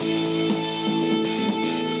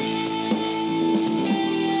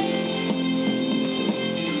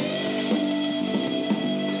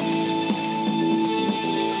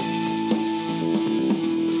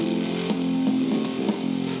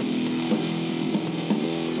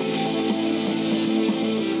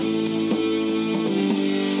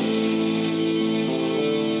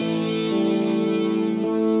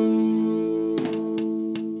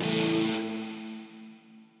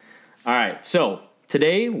So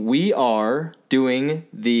today we are doing I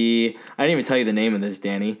didn't even tell you the name of this,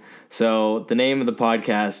 Danny. So the name of the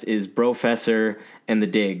podcast is Brofessor and the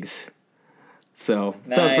Digs. So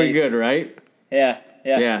sounds pretty good, right? Yeah.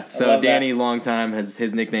 So Danny, long time,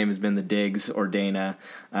 his nickname has been the Diggs or Dana.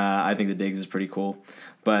 I think the Diggs is pretty cool.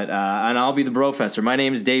 But and I'll be the Brofessor. My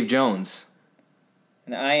name is Dave Jones.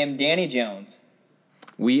 And I am Danny Jones.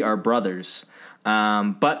 We are brothers.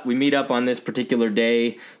 But we meet up on this particular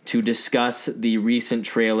day to discuss the recent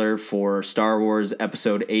trailer for Star Wars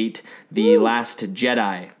Episode VIII, The Last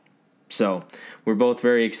Jedi. So we're both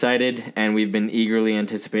very excited, and we've been eagerly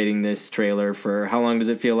anticipating this trailer for how long does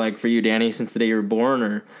it feel like for you, Danny, since the day you were born?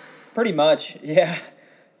 Or Pretty much, yeah.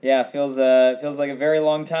 Yeah, feels like a very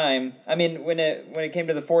long time. I mean, when it came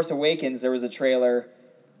to The Force Awakens, there was a trailer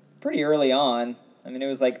pretty early on. I mean, it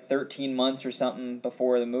was like 13 months or something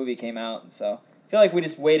before the movie came out, so I feel like we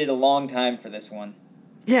just waited a long time for this one.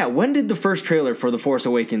 Yeah, when did the first trailer for The Force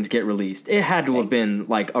Awakens get released? It had to have been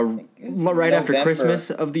like right after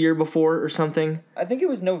Christmas of the year before or something. I think it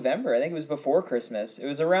was November. I think it was before Christmas. It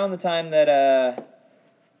was around the time that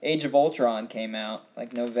Age of Ultron came out,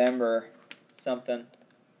 like November something.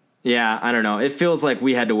 Yeah, I don't know. It feels like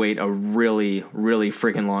we had to wait a really, really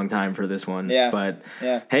freaking long time for this one. Yeah. But,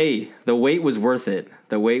 hey, the wait was worth it.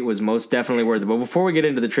 The wait was most definitely worth it. But before we get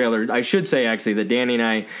into the trailer, I should say, actually, that Danny and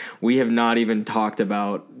I, we have not even talked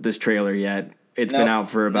about this trailer yet. It's been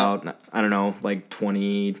out for about, I don't know, like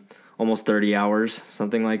 20, almost 30 hours,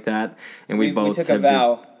 something like that. And we both took a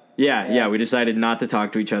vow. Yeah, we decided not to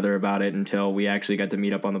talk to each other about it until we actually got to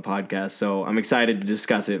meet up on the podcast. So I'm excited to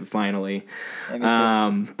discuss it finally.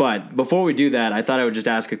 Yeah, me too. But before we do that, I thought I would just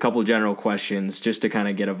ask a couple general questions just to kind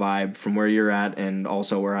of get a vibe from where you're at and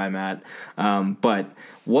also where I'm at. But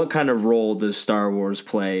what kind of role does Star Wars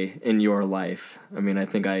play in your life? I mean, I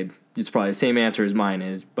think it's probably the same answer as mine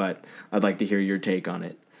is, but I'd like to hear your take on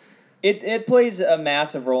it. It plays a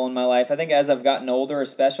massive role in my life. I think as I've gotten older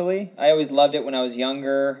especially. I always loved it when I was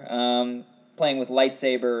younger, playing with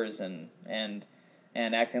lightsabers and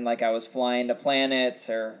acting like I was flying to planets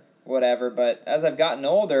or whatever. But as I've gotten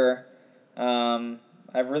older,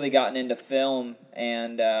 I've really gotten into film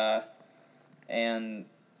and I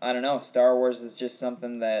don't know, Star Wars is just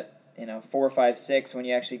something that, 4, 5, 6, when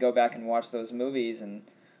you actually go back and watch those movies and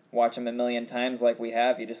watch them a million times like we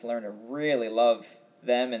have, you just learn to really love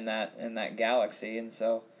them in that galaxy. And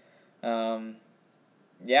so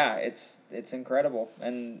it's incredible,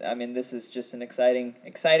 and I mean, this is just an exciting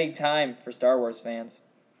time for Star Wars fans.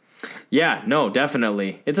 Yeah, no,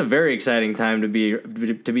 definitely. It's a very exciting time to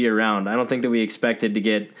be around. I don't think that we expected to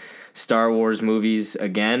get Star Wars movies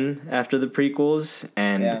again after the prequels,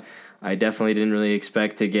 and I definitely didn't really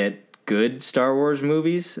expect to get good Star Wars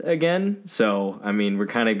movies again. So, I mean, we're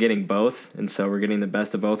kind of getting both, and so we're getting the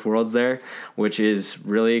best of both worlds there, which is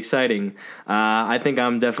really exciting. I think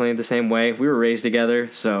I'm definitely the same way. We were raised together,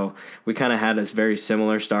 so we kind of had this very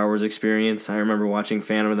similar Star Wars experience. I remember watching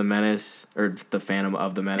Phantom of the Menace.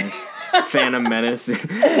 Phantom Menace.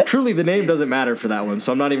 Truly, the name doesn't matter for that one,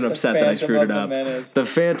 so I'm not even upset that I screwed it up. The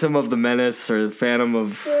Phantom of the Menace, or the Phantom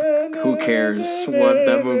of... Who cares what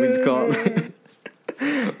that movie's called?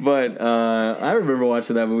 But I remember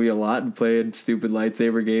watching that movie a lot and playing stupid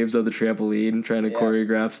lightsaber games on the trampoline and trying to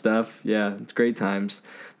choreograph stuff. Yeah, it's great times.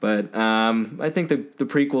 But I think the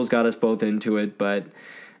prequels got us both into it, but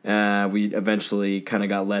we eventually kind of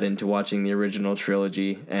got led into watching the original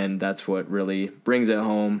trilogy, and that's what really brings it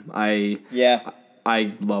home. I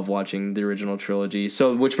love watching the original trilogy.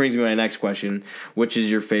 So, which brings me to my next question. Which is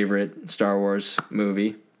your favorite Star Wars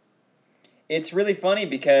movie? It's really funny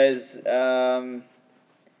because...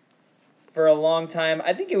 for a long time,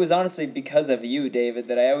 I think it was honestly because of you, David,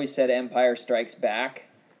 that I always said Empire Strikes Back,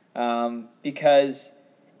 because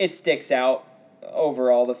it sticks out over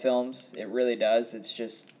all the films. It really does. It's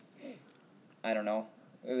just, I don't know.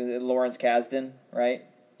 It was Lawrence Kasdan, right?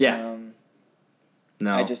 Yeah.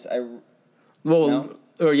 No.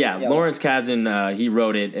 Lawrence Kasdan, he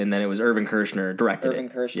wrote it, and then it was Irvin Kershner directed it. Irvin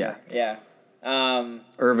Kershner, yeah.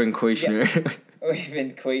 Irvin Kershner. Yeah.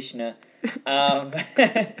 Irvin Kershner.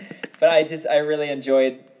 But I really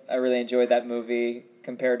enjoyed that movie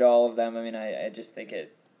compared to all of them. I mean, I just think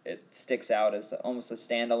it sticks out as almost a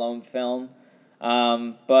standalone film.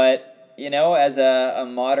 But as a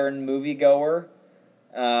modern moviegoer,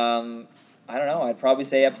 I don't know. I'd probably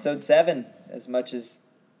say Episode 7, as much as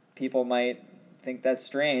people might think that's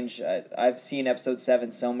strange. I've seen Episode 7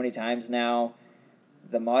 so many times now.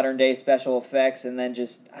 The modern day special effects, and then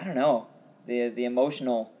just, I don't know, the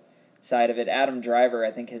emotional side of it. Adam Driver, I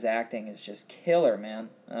think his acting is just killer, man.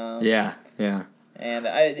 Yeah. And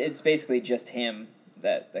it's basically just him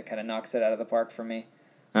that kind of knocks it out of the park for me.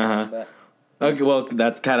 But okay, well,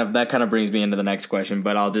 that kind of brings me into the next question,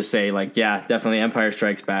 but I'll just say, like, yeah, definitely Empire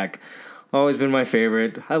Strikes Back. Always been my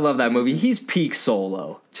favorite. I love that movie. He's peak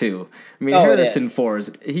Solo, too. I mean, Harrison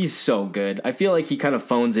Ford, he's so good. I feel like he kind of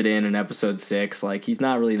phones it in episode 6. Like, he's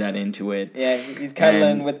not really that into it. Yeah, he's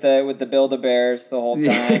cuddling with the Build-A-Bears the whole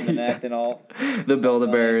time and acting all the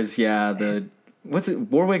Build-A-Bears, what's it?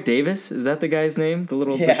 Warwick Davis? Is that the guy's name? The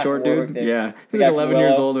short Warwick dude? Davis. Yeah. He was 11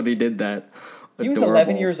 years old when he did that. He was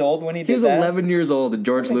 11 years old when he did that? He was 11 years old, and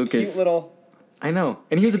George Lucas... Cute little... I know.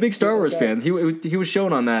 And he was a big Star Wars fan. He was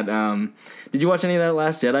shown on that. Did you watch any of that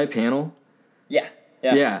Last Jedi panel? Yeah.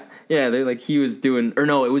 They're like, he was doing... Or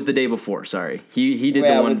no, it was the day before, sorry. He did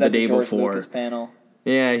the one the day George before. Lucas panel?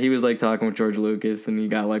 Yeah, he was like talking with George Lucas, and he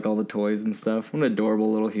got like all the toys and stuff. What an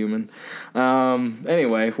adorable little human.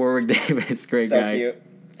 Anyway, Warwick Davis, great guy. Cute.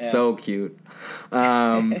 Yeah. So cute.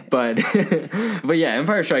 But yeah,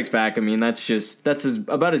 Empire Strikes Back, I mean, that's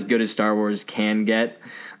about as good as Star Wars can get,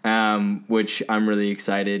 which I'm really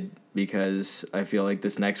excited because I feel like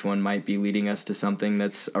this next one might be leading us to something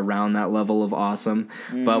that's around that level of awesome,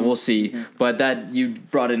 but we'll see. But that, you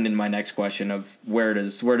brought in my next question of where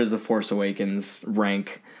does The Force Awakens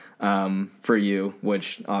rank for you,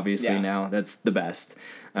 which obviously now that's the best.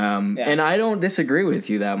 And I don't disagree with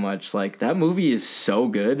you that much. Like, that movie is so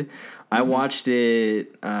good. I watched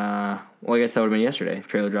it, well, I guess that would have been yesterday. The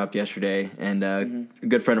trailer dropped yesterday, and a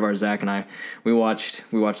good friend of ours, Zach, and I, we watched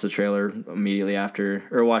the trailer immediately after,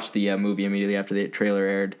 or watched the movie immediately after the trailer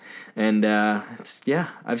aired. And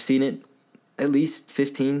I've seen it at least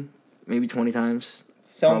 15, maybe 20 times.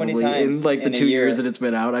 Many times. In like the 2 years that it's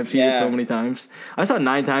been out, I've seen it so many times. I saw it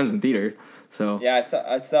 9 times in theater. So yeah, I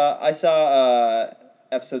saw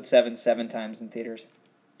episode 7 times in theaters.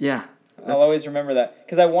 Yeah. I'll always remember that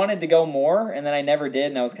because I wanted to go more, and then I never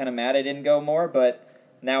did, and I was kind of mad I didn't go more. But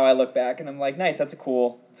now I look back and I'm like, nice, it's a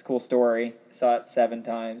cool story. I saw it 7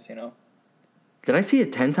 times, you know. Did I see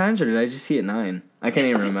it 10 times or did I just see it 9? I can't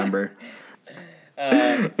even remember.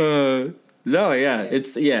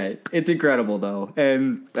 It's incredible though,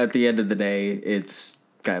 and at the end of the day, it's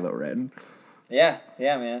Kylo Ren. Yeah,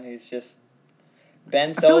 man, he's just. Ben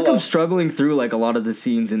I Solo. feel like I'm struggling through like a lot of the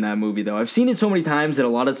scenes in that movie though. I've seen it so many times that a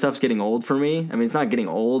lot of stuff's getting old for me. I mean, it's not getting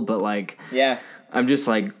old, but like, I'm just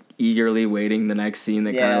like eagerly waiting the next scene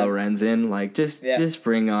that Kylo Ren's in. Like, just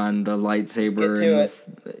bring on the lightsaber.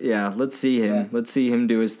 Let's see him. Yeah. Let's see him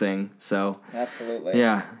do his thing. So absolutely.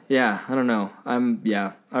 Yeah. I don't know.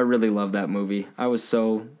 I really love that movie. I was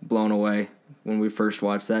so blown away when we first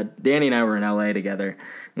watched that. Danny and I were in LA together,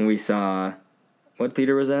 and we saw, what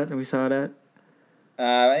theater was that we saw it at?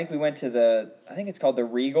 I think we went to I think it's called the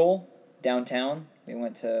Regal downtown. We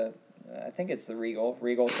went to, I think it's the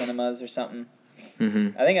Regal Cinemas or something.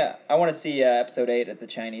 Mm-hmm. I think I want to see episode 8 at the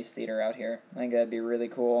Chinese theater out here. I think that'd be really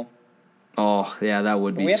cool. Oh, yeah, that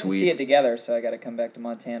would be sweet. We have to see it together, so I got to come back to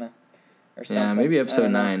Montana or something. Yeah, maybe episode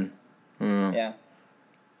 9. Yeah.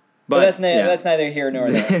 But that's neither here nor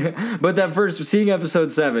there. But that first, seeing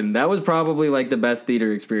episode 7, that was probably like the best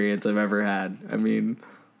theater experience I've ever had. I mean,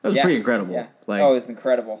 that was pretty incredible. Yeah. Like, it was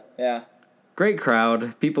incredible. Yeah. Great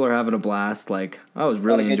crowd. People are having a blast. Like, I was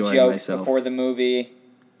really enjoying myself. A lot of good jokes before the movie.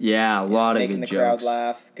 Yeah, a lot of good jokes. Making the crowd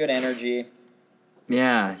laugh. Good energy.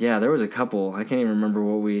 Yeah, there was a couple. I can't even remember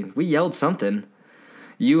what we yelled something.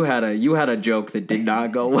 You had a joke that did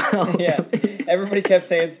not go well. Yeah. Everybody kept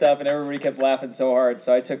saying stuff and everybody kept laughing so hard,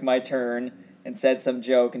 so I took my turn and said some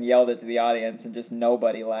joke and yelled it to the audience and just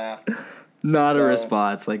nobody laughed. Not a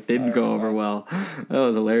response. Like, didn't go over well. That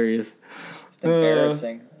was hilarious. Just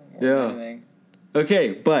embarrassing. Anything.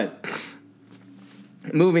 Okay, but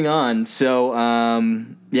moving on. So,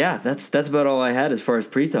 that's about all I had as far as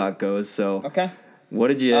pre-talk goes. So, okay. What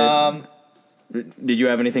did you? Did you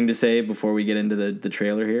have anything to say before we get into the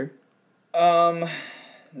trailer here?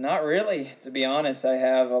 Not really. To be honest, I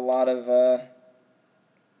have a lot of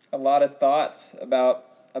thoughts about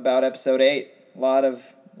episode 8. A lot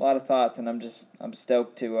of thoughts, and I'm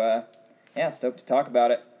stoked to talk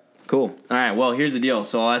about it. Cool. All right. Well, here's the deal.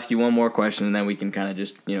 So I'll ask you one more question, and then we can kind of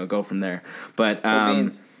just go from there. But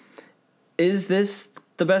is this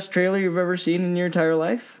the best trailer you've ever seen in your entire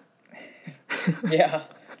life?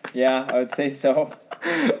 Yeah, I would say so.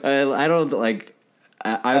 I don't like.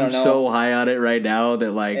 I'm so high on it right now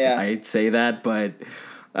that I say that, but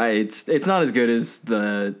it's not as good as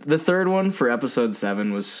the third one for episode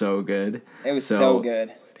 7 was so good. It was so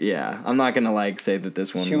good. Yeah, I'm not gonna say that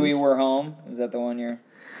this one. Chewie, we're home. Is that the one you're?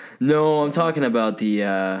 No, I'm talking about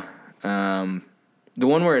the one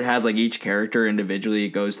where it has like each character individually it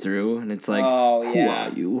goes through, and it's like, who are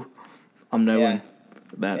you? I'm no one.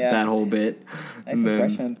 that whole bit. Nice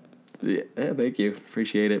impression. Yeah, thank you.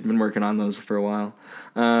 Appreciate it. Been working on those for a while.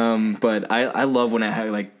 But I love when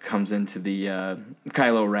it comes into the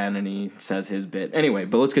Kylo Ren and he says his bit. Anyway,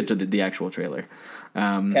 but let's get to the actual trailer.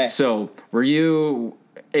 Okay. So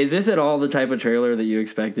is this at all the type of trailer that you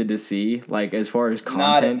expected to see? Like as far as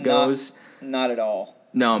content goes? Not at all.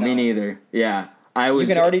 No, me neither. Yeah. You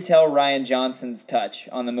can already tell Rian Johnson's touch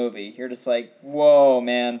on the movie. You're just like, whoa,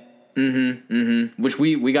 man. Which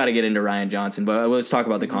we got to get into Rian Johnson, but let's talk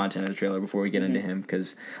about the content of the trailer before we get into him,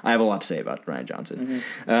 because I have a lot to say about Rian Johnson.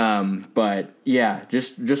 But yeah,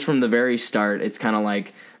 just from the very start, it's kind of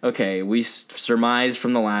like, okay, we surmised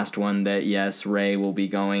from the last one that yes, Rey will be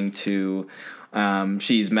going to,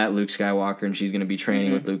 she's met Luke Skywalker and she's going to be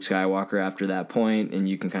training with Luke Skywalker after that point, and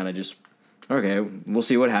you can kind of just, okay, we'll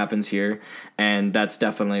see what happens here, and that's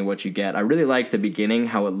definitely what you get. I really like the beginning,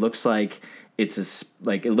 how it looks like. It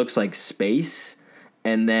looks like space,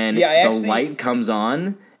 and then the light comes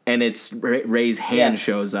on, and it's Rey's hand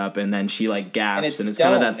shows up, and then she gasps, and it's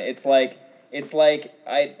kind of that. It's like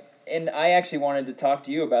I actually wanted to talk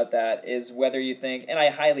to you about that. Is whether you think, and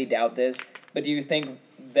I highly doubt this, but do you think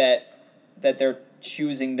that they're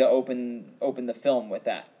choosing to open the film with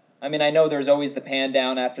that? I mean, I know there's always the pan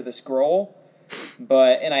down after the scroll,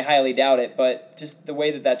 and I highly doubt it. But just the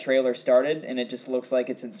way that trailer started, and it just looks like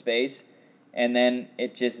it's in space. And then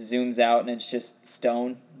it just zooms out, and it's just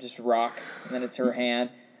stone, just rock, and then it's her hand.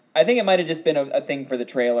 I think it might have just been a thing for the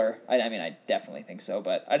trailer. I mean, I definitely think so,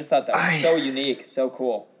 but I just thought that was so unique, so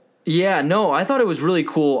cool. Yeah, no, I thought it was really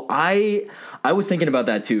cool. I was thinking about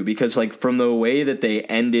that too, because from the way that they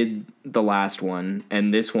ended the last one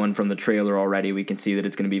and this one from the trailer already, we can see that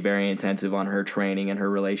it's going to be very intensive on her training and her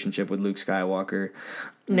relationship with Luke Skywalker.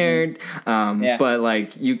 Nerd. But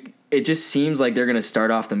it just seems like they're going to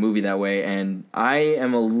start off the movie that way, and I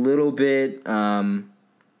am a little bit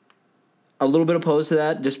opposed to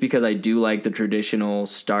that, just because I do like the traditional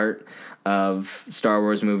start of Star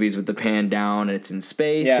Wars movies with the pan down and it's in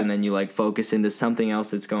space, and then you focus into something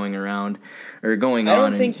else that's going around or going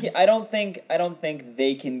on. I don't think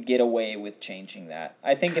they can get away with changing that.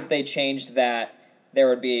 I think if they changed that, there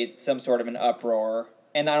would be some sort of an uproar,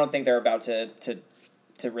 and I don't think they're about to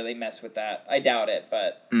really mess with that. I doubt it,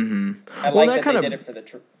 but I like that they did it for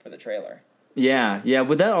the trailer. Yeah,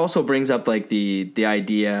 but that also brings up the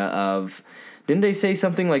idea of, didn't they say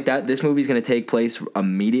something like that? This movie's going to take place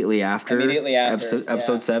immediately after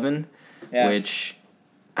episode 7, which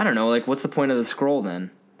I don't know. What's the point of the scroll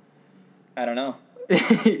then? I don't know.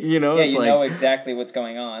 You know, yeah, you know exactly what's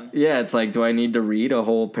going on. Yeah, it's do I need to read a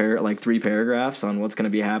whole 3 paragraphs on what's going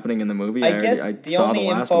to be happening in the movie? I guess the only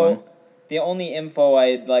info. The only info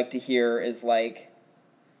I'd like to hear is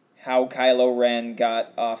how Kylo Ren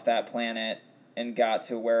got off that planet and got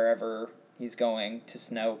to wherever he's going, to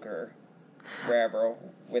Snoke or wherever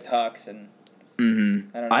with Hux, and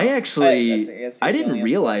I don't know. I didn't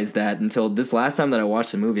realize that until this last time that I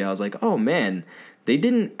watched the movie. I was like, oh man, they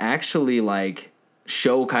didn't actually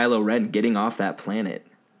show Kylo Ren getting off that planet.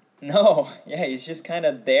 No, yeah, he's just kind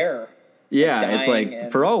of there. Yeah,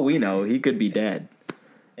 it's for all we know, he could be dead.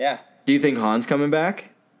 Yeah. Do you think Han's coming back?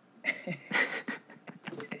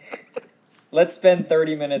 Let's spend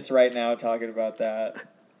 30 minutes right now talking about that.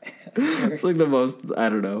 Sure. It's the most, I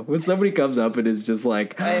don't know. When somebody comes up and is just do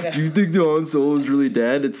you think the Han Solo is really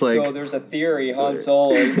dead? It's so there's a theory Han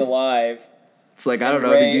Solo is alive. It's I don't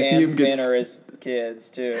know. Did you see him get... Finn are his kids,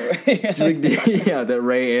 too. That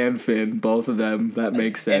Rey and Finn, both of them, that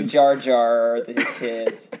makes sense. And Jar Jar are his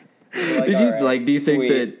kids. Do you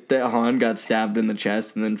think that Han got stabbed in the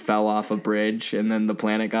chest and then fell off a bridge and then the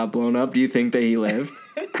planet got blown up? Do you think that he lived?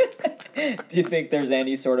 Do you think there's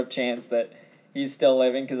any sort of chance that he's still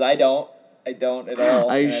living? Because I don't at all.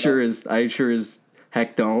 I sure as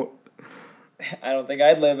heck don't. I don't think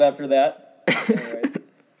I'd live after that. Anyways.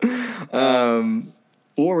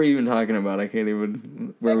 What were we even talking about? I can't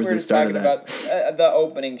even. Where was the start of that? We're just talking about the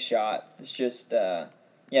opening shot. It's just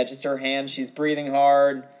just her hand. She's breathing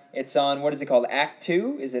hard. It's on, what is it called, Act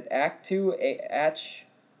 2? Is it Act 2? Act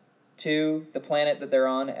 2, the planet that they're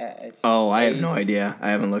on? I have no idea. I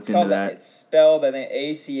haven't looked into that. It's spelled, I think,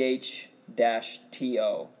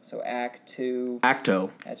 ACH-TO. So Act 2.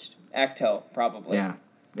 Acto. Acto, probably. Yeah.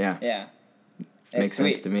 This makes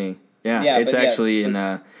sweet. sense to me. Yeah, it's actually in,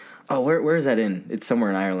 where is that in? It's somewhere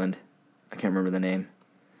in Ireland. I can't remember the name.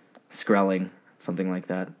 Skrelling, something like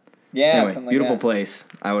that. Yeah, anyway, beautiful place.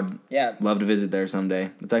 I would love to visit there someday.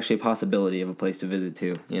 It's actually a possibility of a place to visit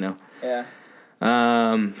too, you know? Yeah.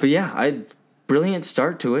 But yeah, brilliant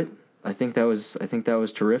start to it. I think that was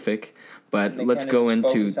terrific. But let's go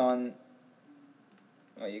into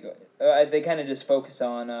Oh, you go. They kind of just focus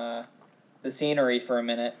on the scenery for a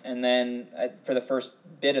minute, and then for the first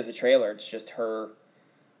bit of the trailer, it's just her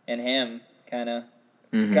and him, kind of.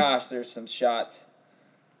 Mm-hmm. Gosh, there's some shots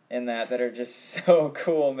in that are just so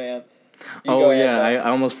cool, man. I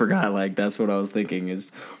almost forgot. Like, that's what I was thinking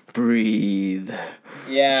is breathe.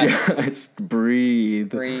 Yeah. Just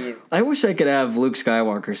breathe. I wish I could have Luke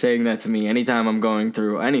Skywalker saying that to me anytime I'm going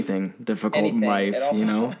through anything difficult in life, you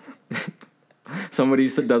know? Somebody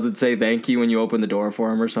doesn't say thank you when you open the door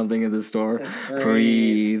for him or something at the store. Just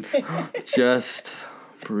breathe. Just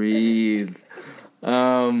breathe.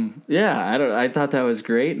 I thought that was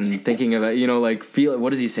great, and thinking about, like, feel,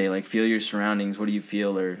 what does he say? Like, feel your surroundings, what do you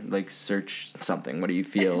feel? Or, like, search something, what do you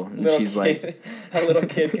feel? And she's like... A little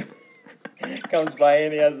kid comes by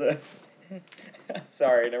and he has a...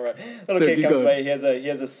 Sorry, never mind. Little kid comes by, he has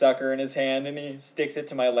a sucker in his hand, and he sticks it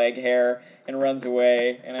to my leg hair and runs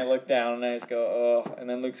away, and I look down and I just go, oh, and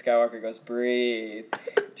then Luke Skywalker goes, breathe.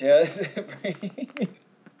 Just breathe.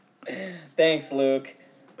 Thanks, Luke.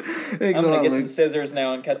 I'm going to get some scissors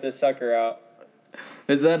now and cut this sucker out.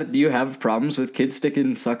 Do you have problems with kids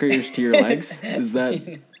sticking suckers to your legs? Is that...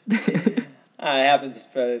 It happens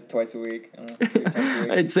twice a week. I don't know, 3 times a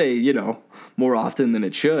week. I'd say, more often than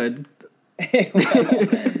it should.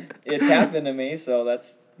 It's happened to me, so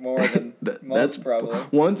that's more than most probably.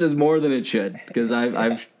 Once is more than it should, because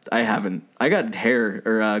I haven't. I got hair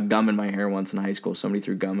or gum in my hair once in high school. Somebody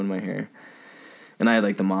threw gum in my hair, and I had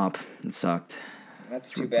like the mop. It sucked. That's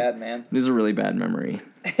too bad, man. It was a really bad memory.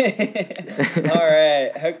 All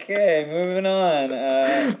right. Okay, moving on.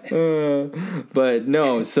 But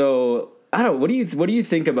no, so I don't. What do you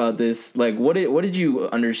think about this? Like, what did you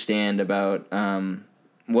understand about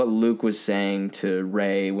what Luke was saying to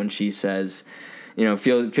Rey when she says,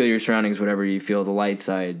 feel your surroundings, whatever you feel, the light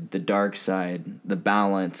side, the dark side, the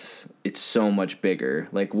balance. It's so much bigger.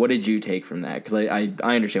 Like, what did you take from that? Because I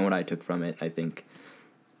understand what I took from it. I think.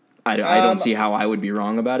 I don't see how I would be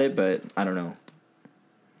wrong about it, but I don't know.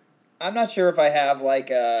 I'm not sure if I have,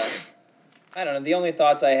 like, I don't know. The only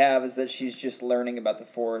thoughts I have is that she's just learning about the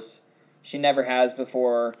Force. She never has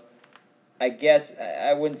before. I guess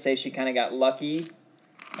I wouldn't say she kind of got lucky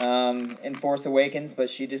in Force Awakens, but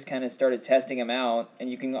she just kind of started testing him out,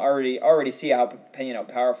 and you can already see how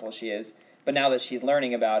powerful she is. But now that she's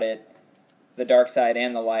learning about it, the dark side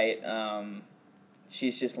and the light,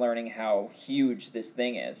 she's just learning how huge this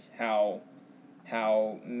thing is, how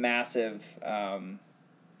massive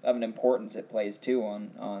of an importance it plays too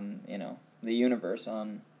on the universe,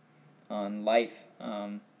 on life.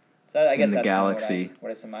 So I guess that's galaxy. Kind of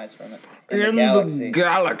what I surmise from it. In the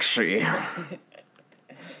galaxy.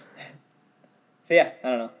 So yeah,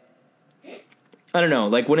 I don't know.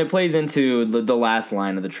 Like, when it plays into the last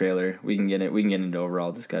line of the trailer, we can get into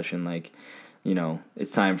overall discussion. Like,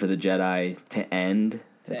 it's time for the Jedi to end.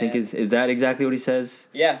 I think is that exactly what he says?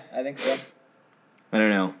 Yeah, I think so. I don't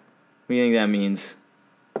know. What do you think that means?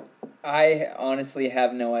 I honestly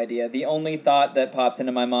have no idea. The only thought that pops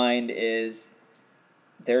into my mind is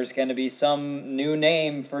there's going to be some new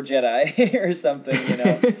name for Jedi or something,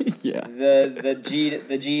 Yeah. The Jedi,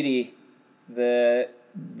 the Jedi, the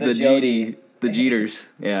Jeters.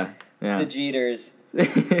 Yeah. The Jeters.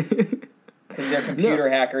 Because they're computer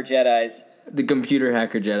hacker Jedis. The computer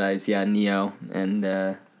hacker Jedis, yeah, Neo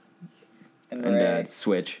and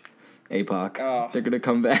Switch, APOC. Oh. They're gonna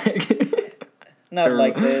come back. Not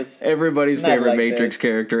like this. Everybody's favorite Matrix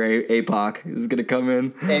character, APOC, is gonna come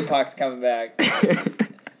in. APOC's coming back.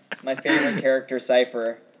 My favorite character,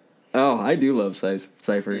 Cypher. Oh, I do love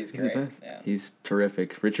Cypher. He's great. Yeah. He's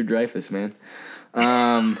terrific. Richard Dreyfuss, man.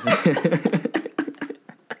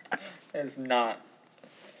 It's not.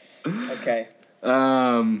 Okay.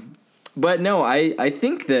 But no, I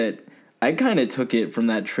think that I kind of took it from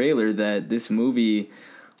that trailer that this movie,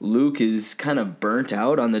 Luke is kind of burnt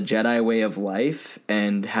out on the Jedi way of life,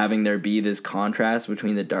 and having there be this contrast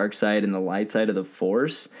between the dark side and the light side of the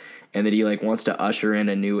Force, and that he wants to usher in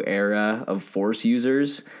a new era of Force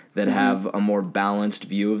users that have a more balanced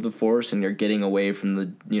view of the Force, and you're getting away from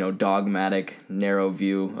the dogmatic, narrow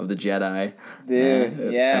view of the Jedi.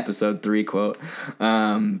 Dude, yeah. Episode 3 quote.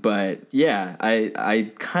 But yeah,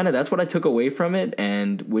 I kind of, that's what I took away from it,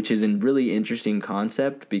 and which is a really interesting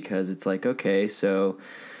concept, because it's like, okay, so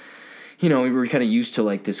we were kind of used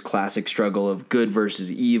to this classic struggle of good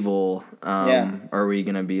versus evil. Are we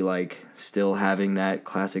going to be still having that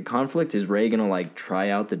classic conflict? Is Rey going to try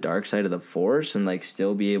out the dark side of the Force and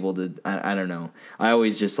still be able to, I don't know. I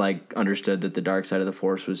always just understood that the dark side of the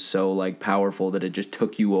Force was so powerful that it just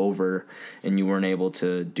took you over and you weren't able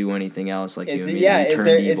to do anything else. Is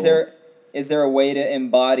there a way to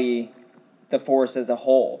embody the Force as a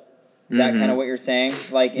whole. Is that kind of what you're saying?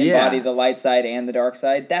 Like, embody the light side and the dark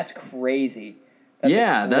side? That's crazy. That's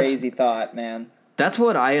a crazy thought, man. That's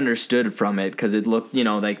what I understood from it, because it looked,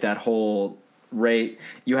 like that whole Rey.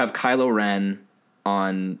 You have Kylo Ren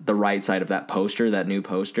on the right side of that poster, that new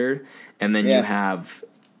poster, and then you have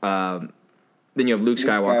Luke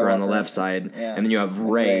Skywalker on the left side, and then you have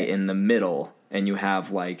Rey in the middle, and you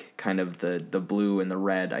have like kind of the blue and the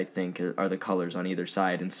red, I think, are the colors on either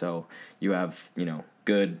side, and so you have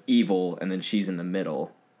good, evil, and then she's in the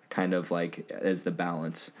middle, kind of like as the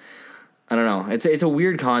balance. I don't know. It's a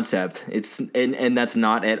weird concept. And that's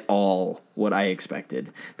not at all what I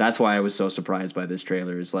expected. That's why I was so surprised by this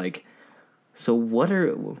trailer. Is like, so what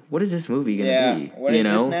is this movie gonna be? What is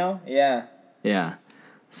this now? Yeah. Yeah.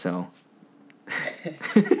 So.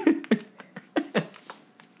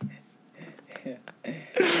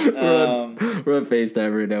 We're on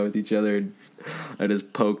FaceTime right now with each other, and I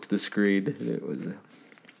just poked the screen. It was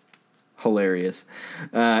hilarious.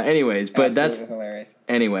 Anyways, but absolutely hilarious.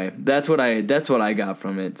 Anyway, that's what I got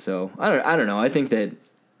from it. So I don't know. I think that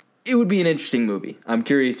it would be an interesting movie. I'm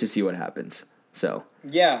curious to see what happens. So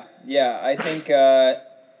yeah, I think.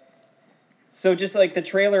 So just like the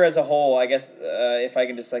trailer as a whole, I guess if I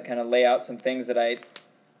can just like kind of lay out some things that I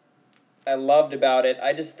loved about it.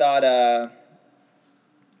 I just thought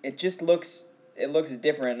it just looks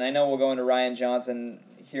different. And I know we'll go into Rian Johnson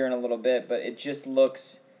here in a little bit, but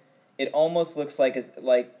it almost looks like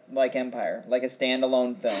Empire, like a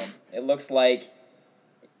standalone film. It looks like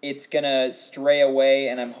it's gonna stray away,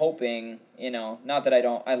 and I'm hoping, not that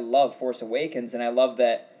I love Force Awakens, and I love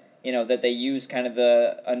that, that they use kind of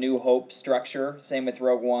A New Hope structure. Same with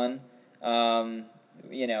Rogue One.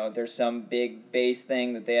 There's some big base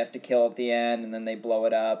thing that they have to kill at the end, and then they blow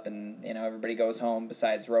it up, and, everybody goes home.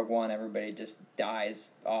 Besides Rogue One, everybody just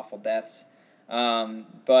dies awful deaths.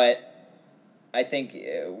 But I think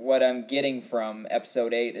what I'm getting from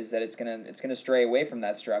Episode 8 is that it's gonna stray away from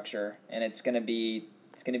that structure, and it's gonna be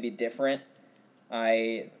different.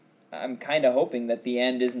 I'm kind of hoping that the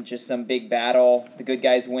end isn't just some big battle, the good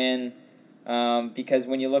guys win, because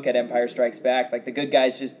when you look at Empire Strikes Back, like the good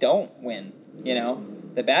guys just don't win,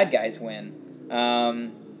 the bad guys win.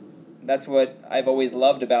 That's what I've always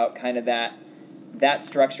loved about kind of that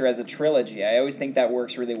structure as a trilogy. I always think that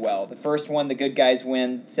works really well. The first one, the good guys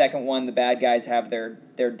win. Second one, the bad guys have their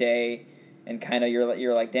day, and kind of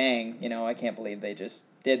you're like, dang, I can't believe they just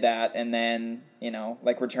did that. And then,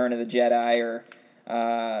 like Return of the Jedi or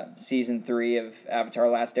Season 3 of Avatar: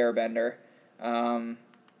 Last Airbender,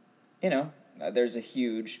 there's a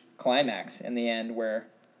huge climax in the end where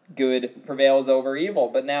good prevails over evil.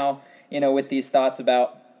 But now, with these thoughts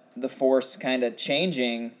about the Force kind of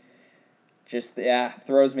changing, just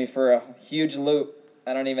throws me for a huge loop.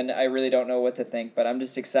 I really don't know what to think, but I'm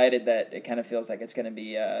just excited that it kind of feels like it's going to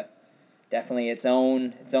be definitely its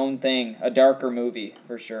own thing, a darker movie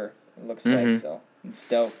for sure. It looks like, so I'm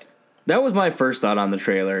stoked. That was my first thought on the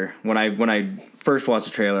trailer. When I first watched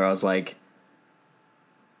the trailer, I was like,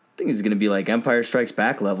 I think it's going to be like Empire Strikes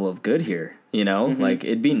Back level of good here, Like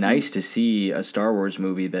it'd be nice to see a Star Wars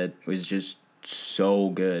movie that was just so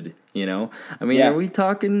good, I mean, Are we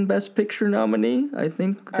talking Best Picture nominee? I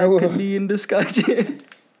think that could be in discussion.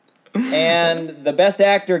 And the Best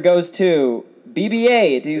Actor goes to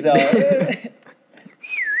BB-8. He's all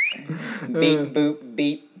beat boop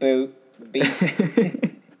beat boop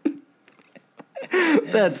beat.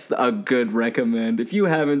 That's a good recommend. If you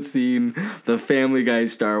haven't seen the Family Guy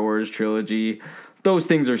Star Wars trilogy, those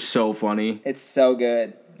things are so funny. It's so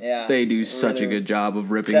good. Yeah. They do such a good job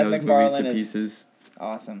of ripping those movies to pieces.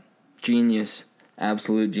 Awesome. Genius.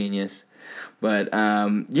 Absolute genius. But I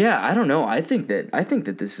don't know. I think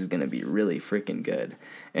that this is going to be really freaking good.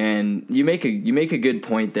 And you make a good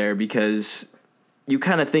point there, because you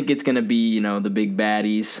kind of think it's going to be, the big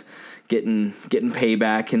baddies getting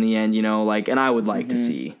payback in the end, and I would like to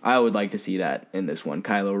see that in this one.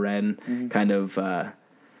 Kylo Ren kind of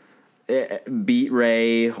beat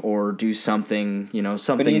Rey or do something,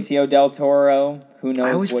 something. Benicio del Toro, who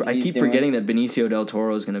knows what I he's keep doing. Forgetting that Benicio del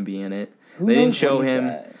Toro is going to be in it. They didn't show him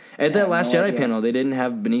at that Last Jedi panel. They didn't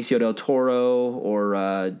have Benicio del Toro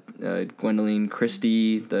or Gwendolyn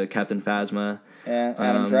Christie, the Captain Phasma. Yeah,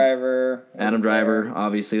 Adam Driver.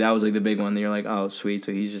 Obviously, that was like the big one. That you're like, oh, sweet.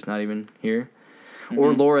 So he's just not even here.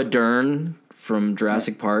 Or Laura Dern from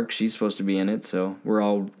Jurassic Park. She's supposed to be in it. So we're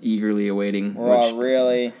all eagerly awaiting. We're all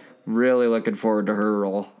really looking forward to her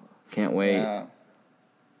role. Can't wait. I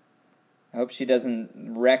hope she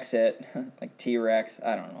doesn't Rex it like T-Rex.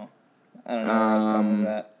 I don't know where I was going with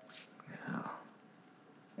that.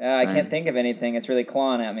 I can't think of anything. It's really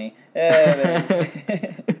clawing at me.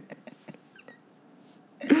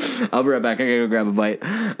 I'll be right back. I gotta go grab a bite.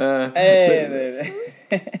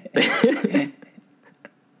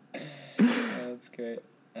 That's great.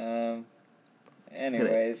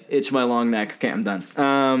 Anyways. Itch my long neck. Okay, I'm done.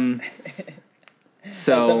 So.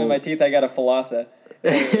 Got something in my teeth. I got a Velociraptor.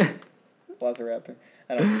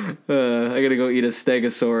 I don't know. I gotta go eat a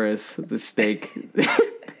Stegosaurus, the steak.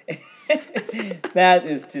 That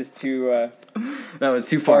is just too... that was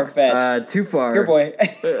too far. Far-fetched. Too far. Your boy.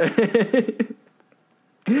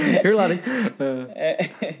 Here, Lottie.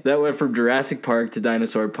 That went from Jurassic Park to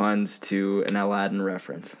dinosaur puns to an Aladdin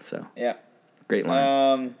reference. So yeah, great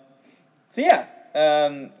line. Since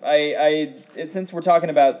we're talking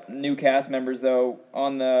about new cast members, though,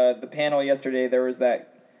 on the panel yesterday there was that,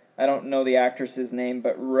 I don't know the actress's name,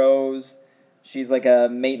 but Rose. She's like a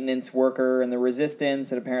maintenance worker in the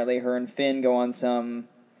Resistance, and apparently her and Finn go on some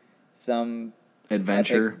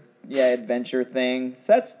adventure. Adventure thing.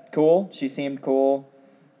 So that's cool. She seemed cool.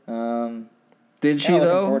 Did she though?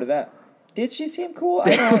 Looking forward to that. Did she seem cool?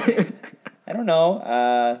 I don't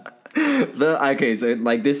know. So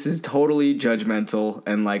like this is totally judgmental,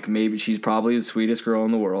 and like maybe she's probably the sweetest girl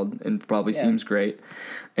in the world and probably seems great,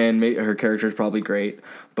 and her character is probably great.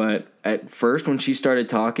 But at first, when she started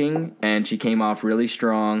talking and she came off really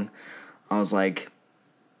strong, I was like,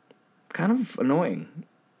 kind of annoying.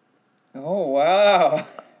 Oh wow.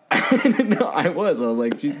 No, I was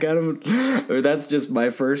like, she's kind of. That's just my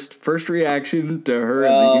first reaction to her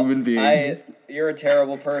as a human being. You're a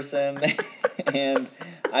terrible person, and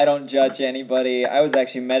I don't judge anybody. I was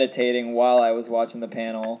actually meditating while I was watching the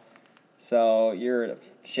panel, so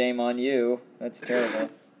shame on you. That's terrible.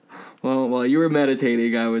 Well, while you were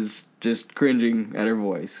meditating, I was just cringing at her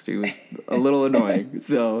voice. She was a little annoying.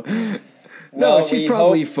 So, no, she's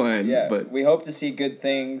probably fun. Yeah, but we hope to see good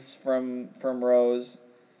things from Rose.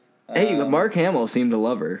 Hey, Mark Hamill seemed to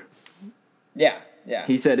love her. Yeah.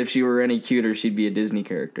 He said if she were any cuter, she'd be a Disney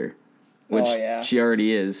character, which she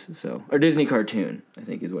already is. So, or Disney cartoon, I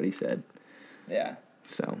think is what he said. Yeah.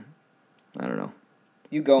 So, I don't know.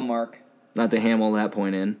 You go, Mark. Not to Hamill that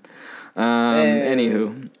point in.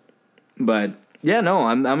 Anywho, but yeah, no,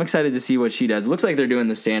 I'm excited to see what she does. It looks like they're doing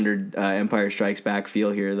the standard Empire Strikes Back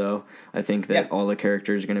feel here, though. I think that all the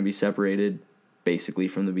characters are going to be separated basically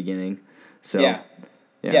from the beginning. So.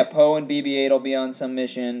 Yeah, Poe and BB-8 will be on some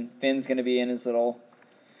mission. Finn's going to be in his little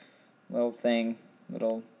thing.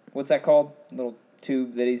 What's that called? Little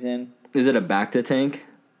tube that he's in. Is it a Bacta tank?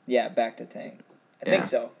 Yeah, Bacta tank. I think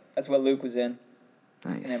so. That's what Luke was in.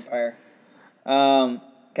 Nice. In Empire.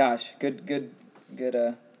 Gosh, good.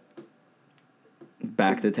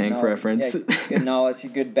 Bacta tank reference. Yeah, good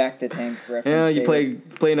knowledge. Good Bacta tank reference. Yeah, you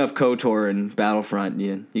play enough KOTOR and Battlefront,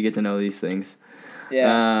 you get to know these things.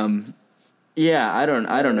 Yeah. Yeah, I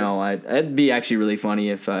don't know. It'd be actually really funny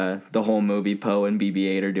if the whole movie Poe and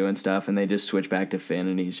BB-8 are doing stuff and they just switch back to Finn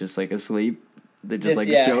and he's just like asleep. They just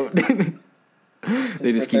show.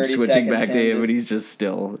 They just keep switching back to him, but he's just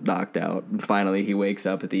still knocked out. And finally, he wakes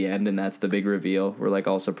up at the end, and that's the big reveal. We're like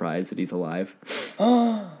all surprised that he's alive.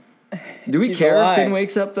 Do we care if Finn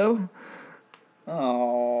wakes up though?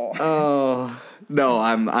 Oh. No,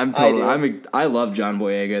 I love John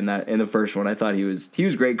Boyega in the first one. I thought he was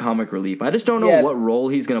great comic relief. I just don't know what role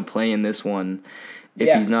he's gonna play in this one.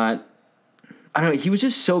 If he's not, I don't know. He was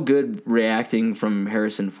just so good reacting from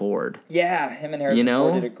Harrison Ford. Yeah, him and Harrison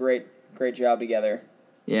Ford did a great job together.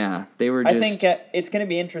 Yeah, they were. I think it's gonna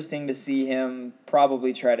be interesting to see him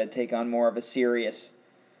probably try to take on more of a serious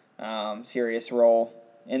role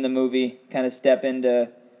in the movie. Kind of step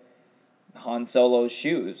into Han Solo's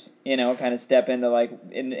shoes, kind of step into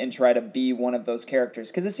and try to be one of those characters.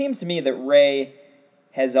 Because it seems to me that Rey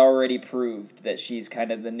has already proved that she's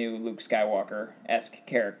kind of the new Luke Skywalker-esque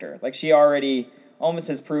character. Like, she already almost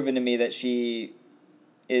has proven to me that she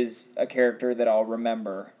is a character that I'll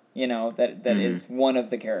remember, that is one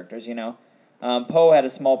of the characters, Poe had a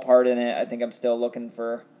small part in it. I think I'm still looking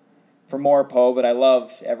for more Poe, but I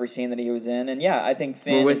love every scene that he was in. And yeah, I think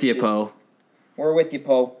Finn... We're with you, Poe. We're with you,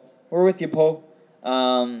 Poe. We're with you, Poe.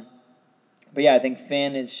 But yeah, I think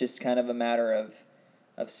Finn is just kind of a matter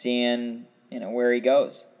of seeing, where he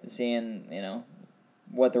goes, seeing,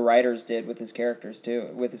 what the writers did with his characters too,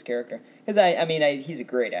 with his character. Because he's a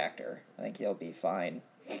great actor. I think he'll be fine.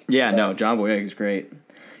 Yeah, no, John Boyega is great.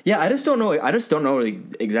 Yeah, I just don't know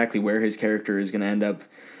exactly where his character is going to end up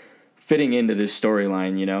fitting into this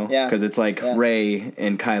storyline, Yeah. Because it's like Rey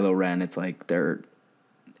and Kylo Ren. It's like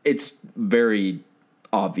it's very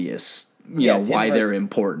obvious, why they're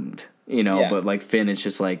important, but like Finn is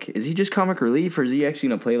just like, is he just comic relief or is he actually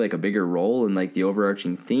going to play like a bigger role in like the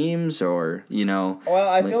overarching themes or, Well,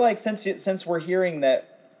 I feel like since we're hearing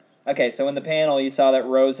that okay, so in the panel you saw that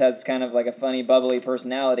Rose has kind of like a funny, bubbly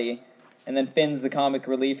personality, and then Finn's the comic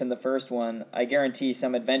relief in the first one. I guarantee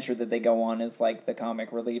some adventure that they go on is like the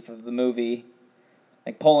comic relief of the movie.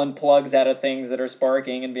 Like pulling plugs out of things that are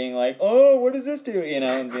sparking and being like, "Oh, what does this do?" You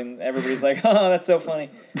know, and then everybody's like, "Oh, that's so funny."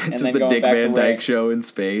 And just then the going Dick back Van to Rey. Dyke show in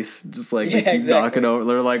space. Just like they Yeah, keep knocking over.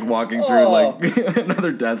 They're like walking through like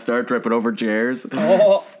another Death Star, tripping over chairs.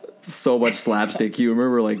 Oh, So much slapstick humor.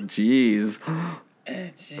 We're like, geez.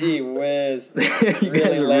 gee whiz! You Really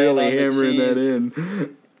guys are laying really on the hammering that cheese.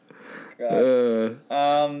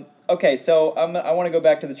 in. Okay, so I want to go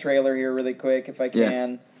back to the trailer here really quick, if I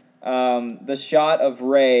can. The shot of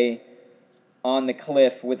Rey on the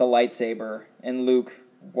cliff with a lightsaber and Luke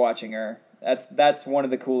watching her. That's one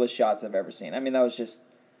of the coolest shots I've ever seen. I mean, that was just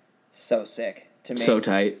so sick to me. So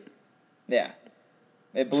tight. Yeah,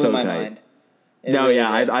 it blew my mind. It No, really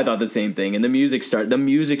yeah, did. I thought the same thing, and the music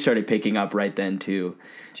started picking up right then too.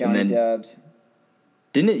 Johnny Dubs.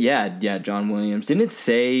 Didn't it? Yeah, John Williams. Didn't it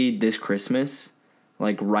say this Christmas?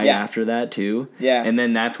 Like right after that too. Yeah. And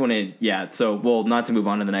then that's when it. Yeah. So not to move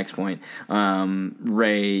on to the next point.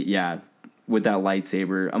 Rey, yeah, with that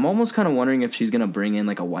lightsaber. I'm almost kind of wondering if she's gonna bring in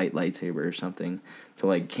like a white lightsaber or something to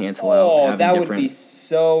like cancel out. Oh, that would be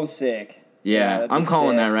so sick. Yeah, I'm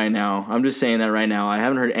calling that right now. I'm just saying that right now. I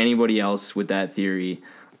haven't heard anybody else with that theory.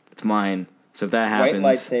 It's mine. So if that happens,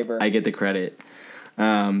 white lightsaber. I get the credit.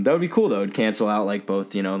 That would be cool though. It'd cancel out like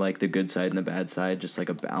both, like the good side and the bad side, just like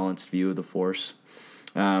a balanced view of the Force.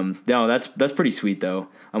 No, that's pretty sweet though.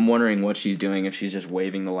 I'm wondering what she's doing, if she's just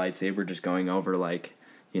waving the lightsaber, just going over like,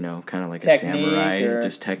 kind of like technique, a samurai,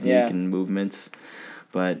 just technique and movements.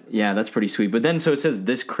 But yeah, that's pretty sweet. But then, so it says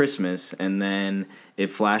this Christmas, and then it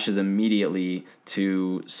flashes immediately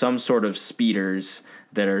to some sort of speeders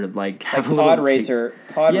that are like have a pod racer.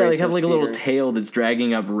 Yeah, like have like a little tail that's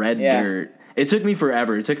dragging up red dirt. It took me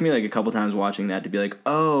forever. It took me like a couple times watching that to be like,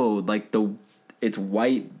 oh, like it's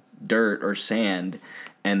white dirt or sand,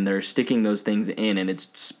 and they're sticking those things in, and it's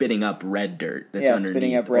spitting up red dirt that's underneath.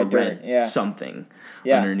 Spitting up red dirt. Something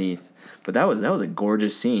underneath. But that was a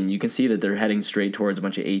gorgeous scene. You can see that they're heading straight towards a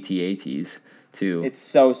bunch of AT-ATs too. It's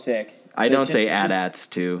so sick. I don't say AT-ATs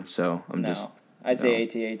too, so I'm just. I say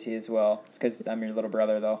AT-AT as well. It's because I'm your little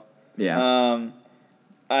brother, though. Yeah.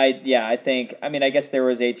 I think. I mean, I guess there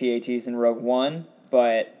was AT-ATs in Rogue One,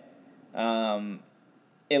 but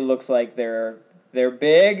it looks like they're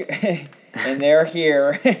big and they're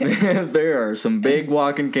here. There are some big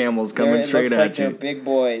walking camels coming straight at you. It looks like they're big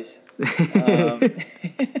boys.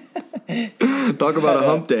 Talk about a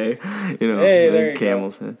hump day, Hey, there you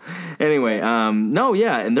camels. Go. Anyway, and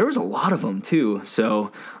there was a lot of them too.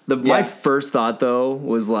 So my first thought though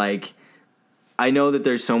was like, I know that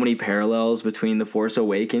there's so many parallels between The Force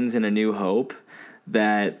Awakens and A New Hope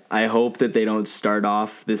that I hope that they don't start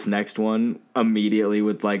off this next one immediately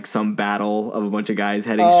with like some battle of a bunch of guys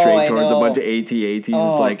heading straight towards a bunch of AT-ATs.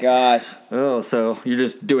 Oh, it's like, gosh. Oh, so you're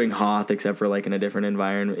just doing Hoth except for like in a different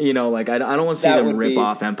environment. Like I don't want to see them rip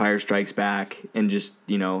off Empire Strikes Back and just,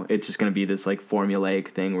 it's just going to be this like formulaic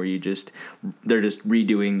thing where they're just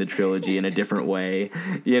redoing the trilogy in a different way,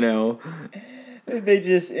 They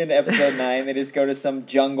just, in episode 9, they just go to some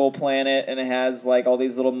jungle planet and it has like all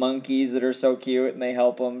these little monkeys that are so cute and they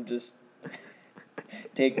help them just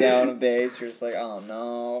take down a base. You're just like, oh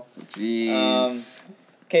no. Jeez.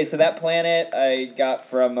 Okay, so that planet I got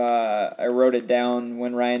from, I wrote it down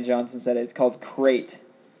when Rian Johnson said it. It's called Crate.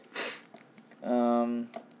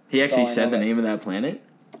 He actually said the name of that planet?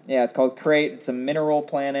 Yeah, it's called Crate. It's a mineral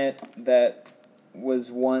planet that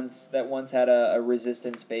once had a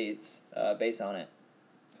resistance base on it.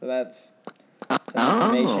 So that's some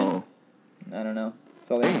information. I don't know.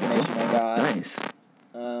 That's all the information I got. Nice.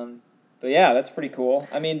 But yeah, that's pretty cool.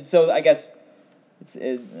 I mean, so I guess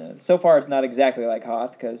so far it's not exactly like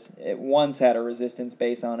Hoth because it once had a resistance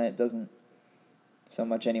base on it. It doesn't so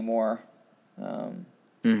much anymore. So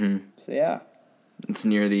yeah. It's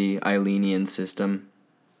near the Eilenian system.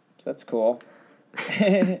 So that's cool.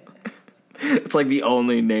 It's like the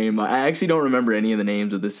only name. I actually don't remember any of the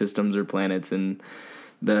names of the systems or planets in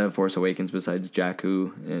The Force Awakens besides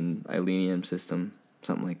Jakku and Eilenium system,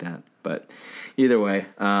 something like that. But either way,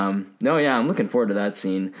 I'm looking forward to that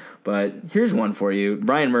scene. But here's one for you.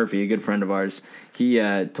 Brian Murphy, a good friend of ours, he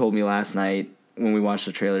told me last night when we watched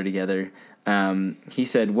the trailer together, he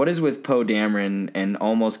said, what is with Poe Dameron and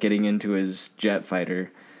almost getting into his jet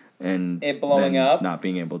fighter? And it blowing up, not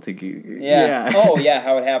being able to. Oh yeah,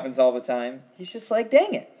 how it happens all the time. He's just like,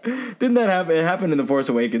 dang it. Didn't that happen? It happened in The Force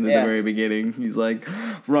Awakens at the very beginning. He's like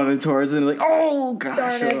running towards it and like, oh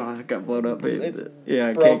gosh, it got blown up. It's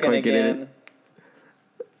I can't quite again. get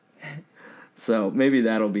it. So maybe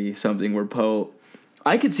that'll be something where Poe...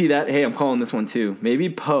 I could see that. Hey, I'm calling this one too. Maybe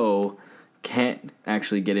Poe can't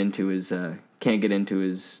actually get into his...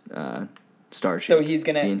 starship. So he's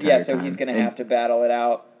gonna... Yeah, so he's gonna have to battle it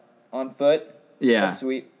out on foot? Yeah. That's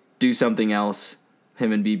sweet. Do something else.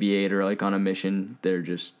 Him and BB-8 are like on a mission. They're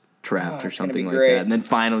just trapped or something like that. And then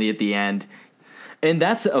finally at the end... And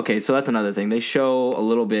that's... Okay, so that's another thing. They show a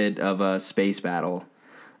little bit of a space battle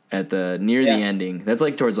at the near the ending. That's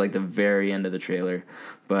like towards like the very end of the trailer.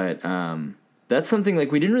 But that's something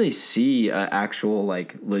like we didn't really see an actual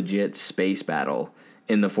like legit space battle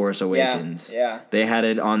in The Force Awakens. Yeah. They had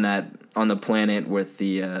it on the planet with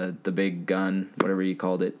the big gun, whatever you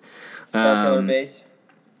called it. Starkiller Base.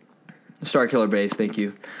 Starkiller Base, thank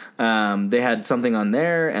you. They had something on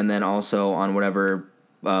there, and then also on whatever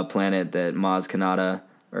planet that Maz Kanata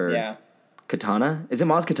or Katana. Is it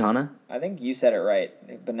Maz Katana? I think you said it right,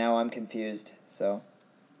 but now I'm confused. So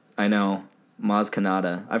I know. Maz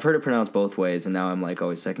Kanata. I've heard it pronounced both ways, and now I'm like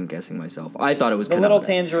always second guessing myself. I thought it was the Kanata. little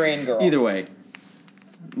tangerine girl. Either way,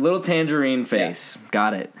 little tangerine face. Yeah.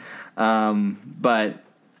 Got it. But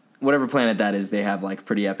whatever planet that is, they have like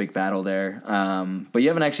pretty epic battle there. But you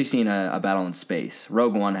haven't actually seen a battle in space.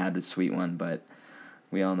 Rogue One had a sweet one, but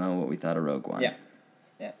we all know what we thought of Rogue One. Yeah.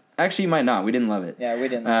 Actually, you might not. We didn't love it. Yeah, we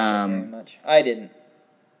didn't like it very much. I didn't.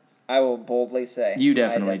 I will boldly say. You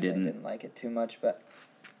definitely didn't like it too much, but...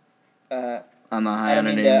 I'm not high on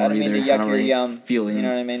it anymore I don't mean to yuck your yum. Feeling. You know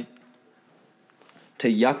what I mean?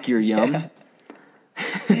 To yuck your yum?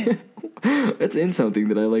 That's in something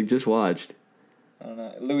that I like just watched. I don't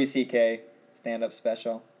know. Louis C.K. stand-up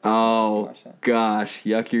special. Oh, gosh.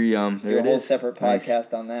 Yuck your yum. Do a whole separate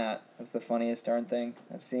podcast on that. That's the funniest darn thing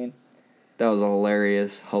I've seen. That was a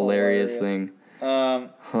hilarious thing. That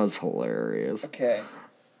was hilarious. Okay.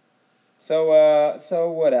 So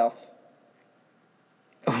what else?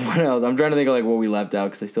 What else? I'm trying to think of like what we left out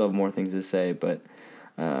because I still have more things to say, but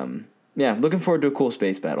yeah, looking forward to a cool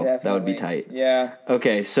space battle. Definitely. That would be tight. Yeah.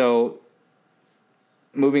 Okay, so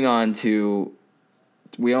moving on to,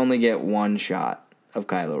 we only get one shot of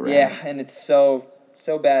Kylo Ren. Yeah, and it's so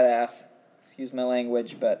badass. Excuse my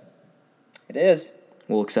language, but it is.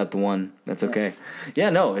 We'll accept the one. That's okay. Yeah,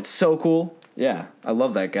 no, it's so cool. Yeah, I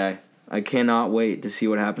love that guy. I cannot wait to see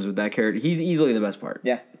what happens with that character. He's easily the best part.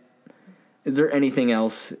 Yeah. Is there anything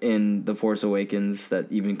else in The Force Awakens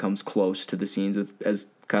that even comes close to the scenes as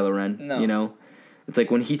Kylo Ren? No. You know? It's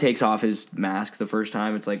like when he takes off his mask the first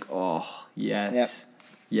time, it's like, oh, yes. Yep.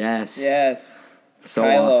 Yes. Yes. So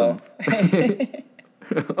Kylo.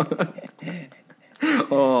 Awesome.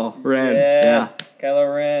 Oh, Ren. Yes. Yeah.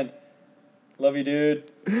 Kylo Ren. Love you,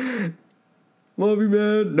 dude. Love you,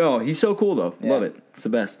 man. No, he's so cool, though. Yeah. Love it. It's the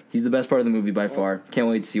best. He's the best part of the movie by far. Can't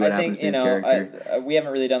wait to see what happens to his character. We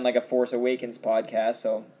haven't really done like a Force Awakens podcast,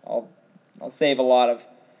 so I'll save a lot of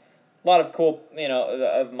cool,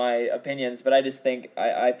 of my opinions. But I just think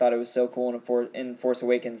I thought it was so cool in Force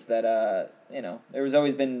Awakens that there was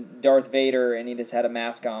always been Darth Vader, and he just had a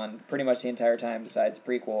mask on pretty much the entire time, besides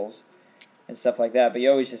prequels and stuff like that. But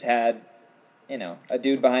you always just had a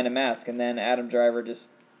dude behind a mask, and then Adam Driver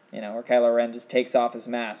just or Kylo Ren just takes off his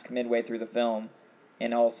mask midway through the film,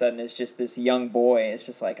 and all of a sudden it's just this young boy. It's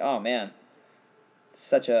just like, oh man,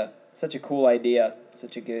 such a cool idea,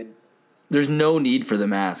 such a good. There's no need for the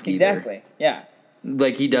mask. Exactly. Either. Yeah.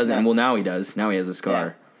 Like he doesn't. Well, now he does. Now he has a scar.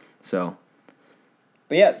 Yeah. So.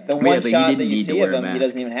 But yeah, the one shot that you see of him, he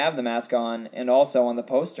doesn't even have the mask on, and also on the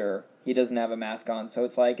poster, he doesn't have a mask on. So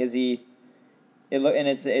it's like, is he?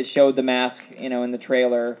 It showed the mask, in the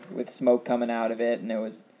trailer with smoke coming out of it, and it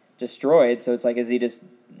was destroyed. So it's like, is he just,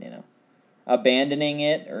 abandoning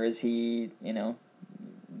it, or is he,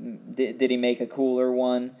 did he make a cooler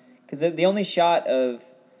one? Because the only shot of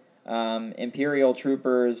Imperial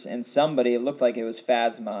troopers and somebody, it looked like it was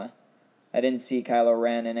Phasma. I didn't see Kylo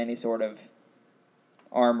Ren in any sort of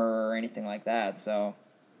armor or anything like that. So.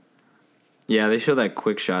 Yeah, they show that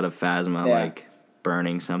quick shot of Phasma like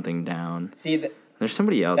burning something down. See, there's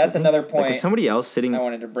somebody else. That's another point. Like, somebody else sitting. I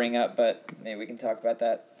wanted to bring up, but maybe we can talk about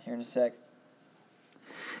that here in a sec.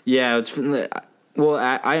 Yeah, it's well.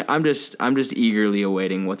 I'm just eagerly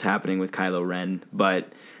awaiting what's happening with Kylo Ren.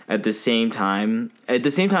 But at the same time,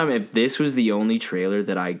 if this was the only trailer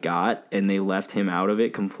that I got and they left him out of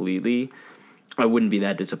it completely, I wouldn't be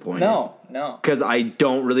that disappointed. No. Because I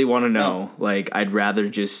don't really want to know. No. Like, I'd rather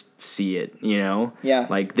just see it. Yeah.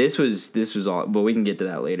 Like this was all, but we can get to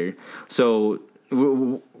that later. So.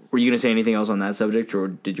 Were you going to say anything else on that subject, or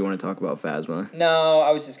did you want to talk about Phasma? No,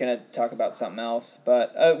 I was just going to talk about something else.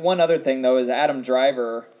 But one other thing, though, is Adam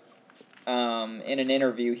Driver, in an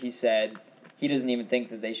interview, he said he doesn't even think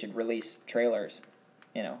that they should release trailers,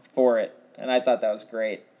 for it. and I thought that was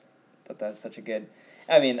great. I thought that was such a good...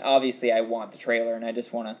 I mean, obviously I want the trailer, and I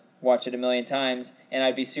just want to watch it a million times, and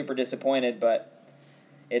I'd be super disappointed, but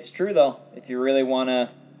it's true, though. If you really want to,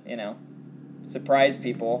 surprise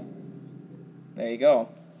people, there you go.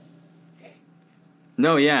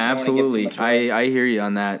 No, yeah, absolutely. I hear you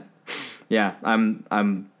on that. Yeah,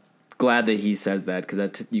 I'm glad that he says that,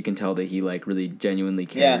 because you can tell that he like really genuinely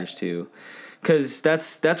cares too. Because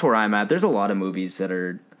that's where I'm at. There's a lot of movies that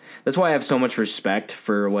are. That's why I have so much respect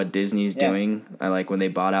for what Disney's doing. I like when they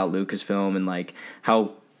bought out Lucasfilm, and like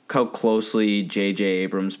how closely J.J.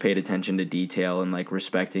 Abrams paid attention to detail and like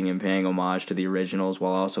respecting and paying homage to the originals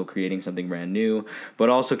while also creating something brand new, but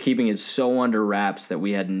also keeping it so under wraps that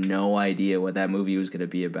we had no idea what that movie was going to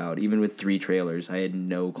be about. Even with 3 trailers, I had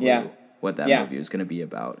no clue what that movie was going to be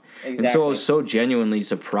about. Exactly. And so I was so genuinely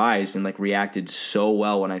surprised and like reacted so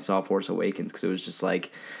well when I saw Force Awakens, because it was just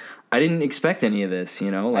like, I didn't expect any of this,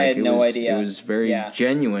 Like, I had no idea. It was very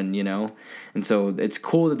genuine, And so it's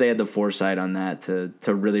cool that they had the foresight on that to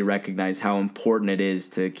really recognize how important it is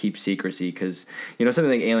to keep secrecy, because, something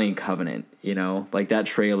like Alien Covenant, like that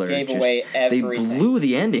trailer. Gave away everything. They blew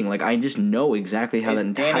the ending. Like, I just know exactly how that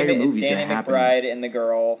entire movie's going to happen. It's Danny McBride and the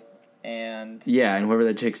girl, and... Yeah, and whoever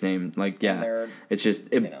that chick's name, like, it's just...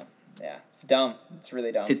 it's dumb. It's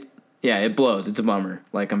really dumb. It blows. It's a bummer.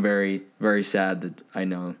 Like, I'm very, very sad that I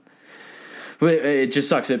know... But it just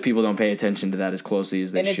sucks that people don't pay attention to that as closely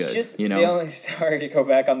as they should. And it's just the only... Sorry to go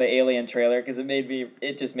back on the Alien trailer, because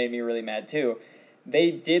it just made me really mad too.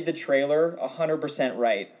 They did the trailer 100%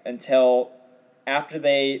 right until after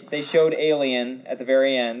they showed Alien at the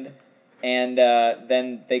very end, and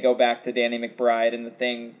then they go back to Danny McBride, and the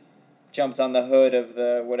thing jumps on the hood of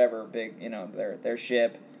the whatever big their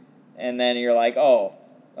ship, and then you're like, oh,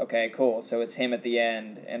 okay, cool. So it's him at the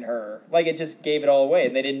end and her. Like, it just gave it all away,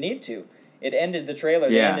 and they didn't need to. It ended the trailer.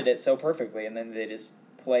 They ended it so perfectly, and then they just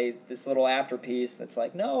play this little afterpiece that's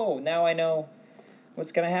like, no, now I know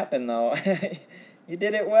what's going to happen, though. You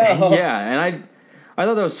did it well. Yeah, and I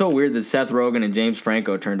thought that was so weird that Seth Rogen and James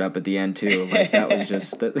Franco turned up at the end, too. Like, that was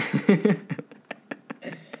just... And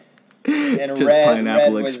it's just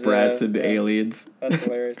Pineapple Express and Aliens. That's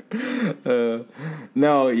hilarious.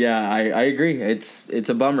 No, yeah, I agree. It's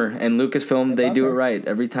a bummer. And Lucasfilm, they do it right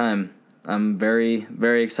every time. I'm very,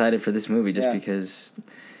 very excited for this movie just because,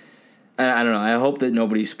 I don't know, I hope that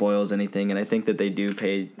nobody spoils anything, and I think that they do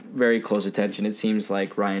pay very close attention. It seems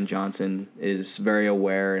like Rian Johnson is very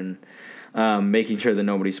aware and making sure that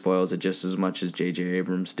nobody spoils it just as much as J.J.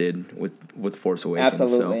 Abrams did with Force Awakens.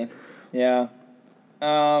 Absolutely. So.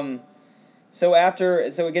 Yeah. So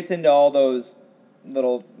it gets into all those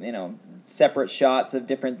little, separate shots of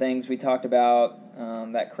different things we talked about,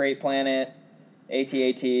 that crate planet,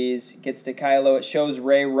 AT-ATs, gets to Kylo. It shows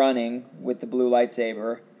Rey running with the blue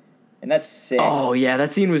lightsaber, and that's sick. Oh, yeah,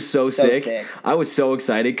 that scene was so sick. I was so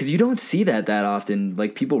excited, because you don't see that often,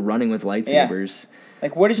 like, people running with lightsabers. Yeah.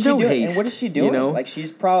 Like, what is she doing? Haste, and what is she doing? Like,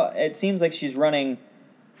 she's it seems like she's running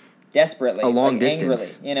desperately. A long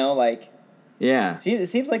distance. Angrily, Yeah. It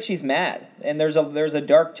seems like she's mad, and there's a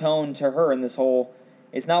dark tone to her in this whole...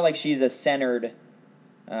 It's not like she's a centered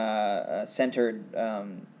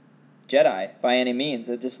Jedi by any means.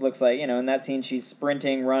 It just looks like, in that scene she's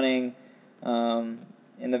sprinting, running.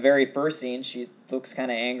 In the very first scene, she looks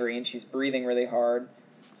kind of angry and she's breathing really hard.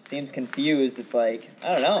 Seems confused. It's like,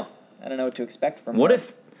 I don't know what to expect from her.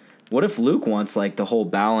 What if Luke wants like the whole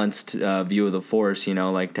balanced view of the Force,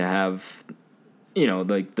 like to have,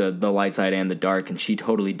 like the light side and the dark, and she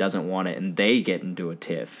totally doesn't want it, and they get into a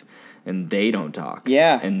tiff and they don't talk.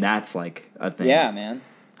 Yeah. And that's like a thing. Yeah, man.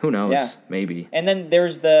 Who knows? Yeah. Maybe. And then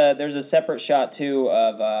there's a separate shot too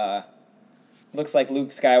of looks like Luke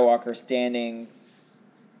Skywalker standing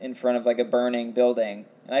in front of like a burning building,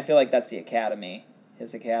 and I feel like that's the Academy,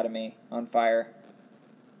 his Academy on fire.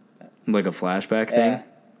 Like a flashback thing.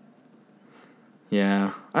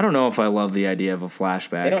 Yeah, I don't know if I love the idea of a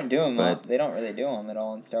flashback. They don't do them. They don't really do them at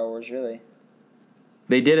all in Star Wars, really.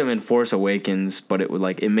 They did them in Force Awakens, but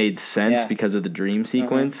it made sense because of the dream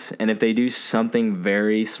sequence. And if they do something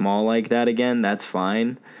very small like that again, that's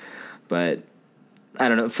fine. But I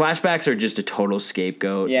don't know. Flashbacks are just a total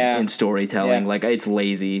scapegoat in storytelling. Yeah. Like, it's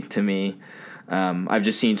lazy to me. I've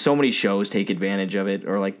just seen so many shows take advantage of it,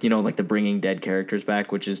 or like the bringing dead characters back,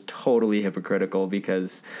 which is totally hypocritical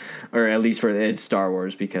or at least for Star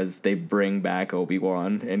Wars, because they bring back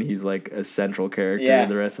Obi-Wan and he's like a central character in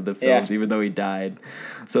the rest of the films, even though he died.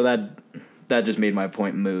 So that just made my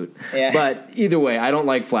point moot. Yeah. But either way, I don't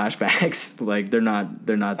like flashbacks. Like, they're not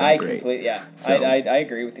that great. I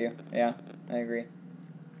agree with you. Yeah, I agree.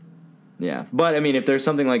 Yeah. But I mean, if there's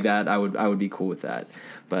something like that, I would be cool with that.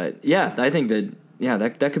 But yeah, I think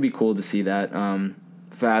that could be cool to see that.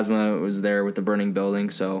 Phasma was there with the burning building,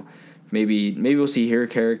 so maybe we'll see her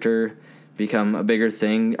character become a bigger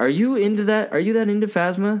thing. Are you into that? Are you that into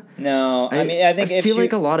Phasma? No, I mean, I think I feel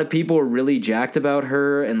like a lot of people are really jacked about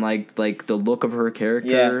her and like the look of her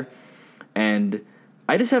character, and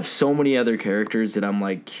I just have so many other characters that I'm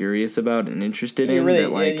like curious about and interested in. Really,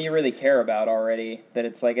 that, like, you really care about already. That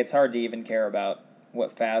it's like it's hard to even care about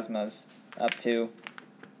what Phasma's up to.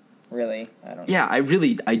 Really, I don't. Yeah, I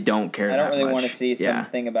don't care. I don't really want to see Yeah.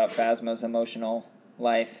 something about Phasma's emotional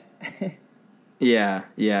life. Yeah.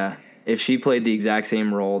 If she played the exact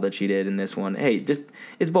same role that she did in this one, hey,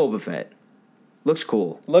 it's Boba Fett. Looks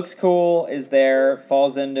cool. Looks cool. Is there?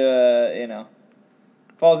 Falls into a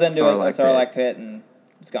Sarlacc pit and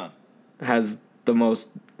it's gone. Has the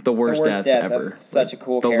worst death ever. Of such a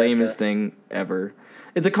cool the character. Lamest thing ever.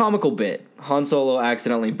 It's a comical bit. Han Solo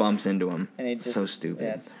accidentally bumps into him. And he just, so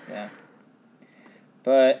stupid. Yeah.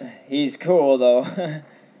 But he's cool though.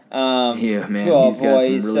 Yeah, man. He's got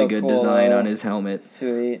some really good design on his helmet.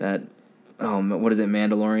 Sweet. What is it,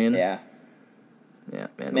 Mandalorian? Yeah. Yeah,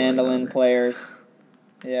 mandolin players.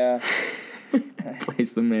 Yeah.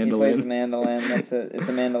 Plays the mandolin. He plays the mandolin. It's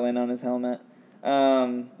a mandolin on his helmet.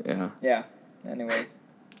 Yeah. Yeah. Anyways.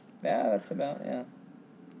 Yeah, that's about, yeah.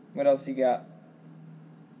 What else you got?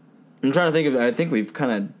 I'm trying to think of, I think we've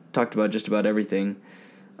kind of talked about just about everything.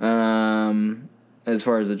 As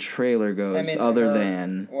far as the trailer goes, other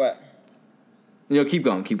than what? Keep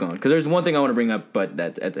going, because there's one thing I want to bring up, but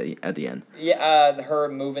that's at the end. Yeah, her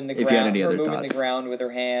moving the ground. If you had any other moving thoughts. The ground with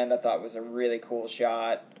her hand, I thought was a really cool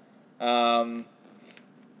shot. I'd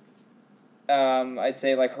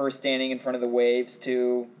say like her standing in front of the waves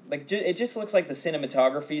too. Like it just looks like the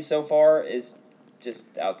cinematography so far is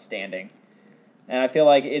just outstanding. And I feel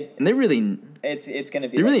like it's going to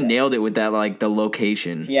be. They really nailed it with that, like the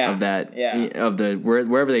location of that, of the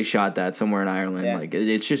wherever they shot that, somewhere in Ireland. Yeah. Like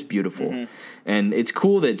it's just beautiful, and it's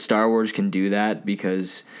cool that Star Wars can do that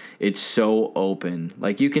because it's so open.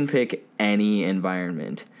 Like you can pick any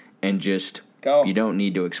environment and just go. You don't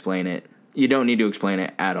need to explain it. You don't need to explain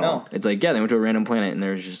it at all. It's like they went to a random planet and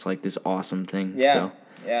there's just like this awesome thing. Yeah,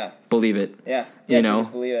 so, believe it. Yeah, yes,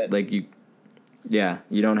 just believe it. Like you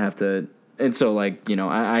don't have to. And so, like,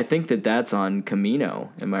 I think that's on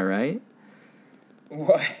Camino. Am I right?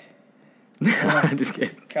 What? I'm just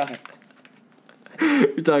kidding. God. We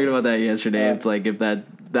were talking about that yesterday. It's like if the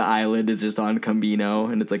island is just on Camino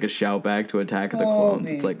and it's like a shout back to Attack of the Clones.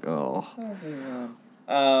 It's like,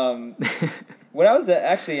 What I was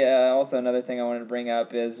actually also another thing I wanted to bring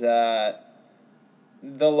up is the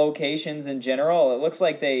locations in general. It looks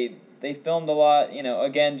like they filmed a lot,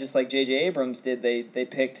 again, just like J.J. Abrams did, they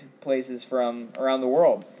picked places from around the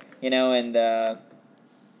world, and the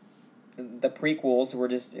prequels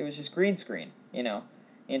it was just green screen, the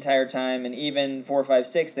entire time. And even 4, 5,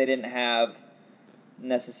 6, they didn't have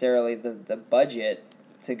necessarily the budget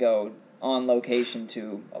to go on location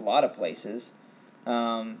to a lot of places.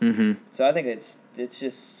 So I think it's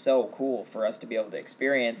just so cool for us to be able to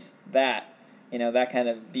experience that, that kind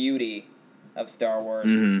of beauty of Star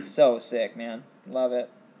Wars. It's so sick, man. Love it.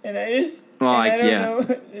 And I don't know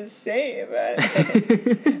what to say about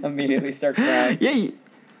it. Immediately start crying. Yeah,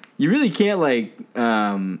 you really can't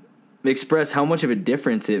express how much of a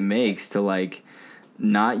difference it makes to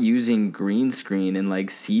not using green screen and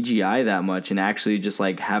CGI that much and actually just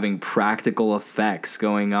having practical effects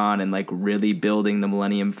going on and really building the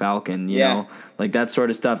Millennium Falcon, you know? That sort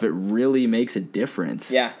of stuff, it really makes a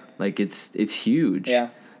difference. Yeah. It's huge. Yeah.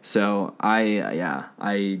 So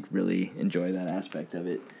I really enjoy that aspect of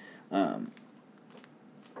it.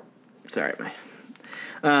 Sorry,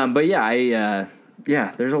 but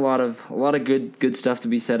there's a lot of good stuff to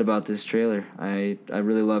be said about this trailer. I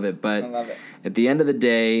really love it. But I love it. At the end of the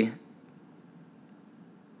day,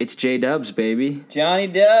 it's J-Dubs, baby. Johnny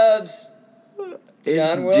Dubs.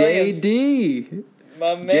 John Williams. JD.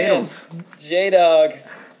 My man. J-Dog.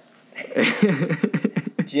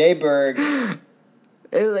 J-Berg.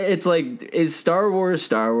 It's is Star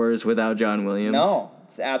Wars without John Williams? No,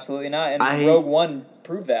 it's absolutely not. And Rogue One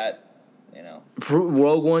proved that,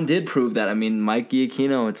 Rogue One did prove that. I mean, Mike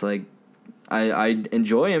Giacchino, it's I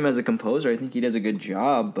enjoy him as a composer. I think he does a good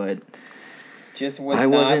job, but just not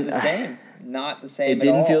the same. Not the same at all. It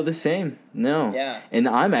didn't feel the same. No. Yeah. And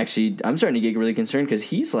I'm starting to get really concerned because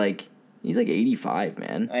he's 85,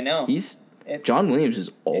 man. I know. John Williams is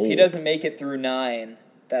old. If he doesn't make it through 9,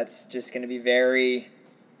 that's just going to be very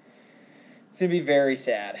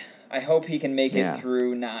sad. I hope he can make it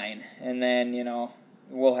through 9. And then,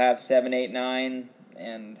 we'll have 7, 8, 9,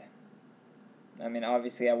 and I mean,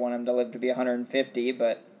 obviously, I want him to live to be 150,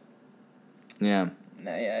 but yeah,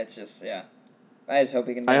 it's just I just hope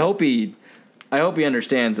he can. I hope he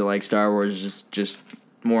understands that like Star Wars is just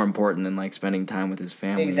more important than like spending time with his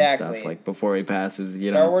family and stuff. Like before he passes,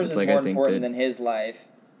 Star Wars it's is like, more I think important than his life.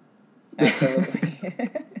 Absolutely.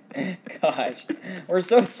 Gosh, we're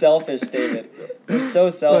so selfish, David. We're so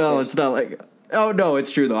selfish. Well, it's not like. Oh no,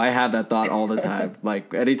 it's true though. I have that thought all the time.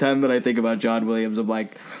 Like anytime that I think about John Williams, I'm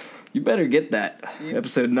like, you better get that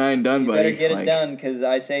episode 9 done, buddy. You better get it done because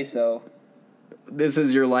I say so. This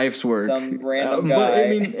is your life's work. Some random guy. But I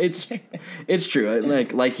mean, it's true.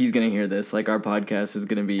 Like he's gonna hear this. Like our podcast is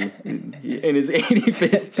gonna be in his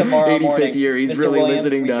 85th tomorrow morning. year. He's Mr. really Williams,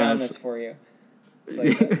 listening to us. We found this for you.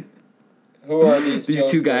 Like, who are these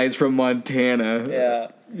two guys from Montana?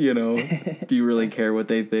 Yeah. Do you really care what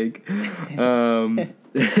they think? But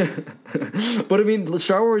I mean,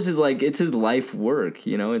 Star Wars is like, it's his life work,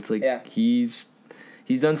 It's like he's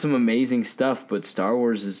done some amazing stuff, but Star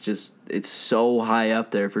Wars is just, it's so high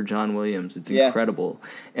up there for John Williams. It's incredible.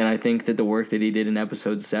 And I think that the work that he did in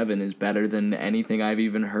episode 7 is better than anything I've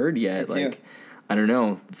even heard yet. Me too. I don't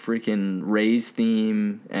know, freaking Rey's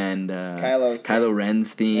theme and Kylo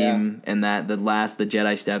Ren's theme and the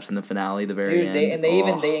Jedi steps in the finale, the very end.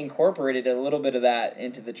 They incorporated a little bit of that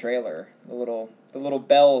into the trailer. The little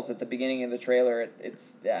bells at the beginning of the trailer.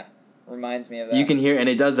 It's reminds me of that. You can hear, and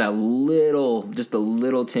it does that just a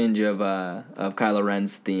little tinge of Kylo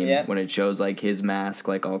Ren's theme when it shows like his mask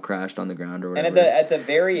like all crashed on the ground or whatever. And at the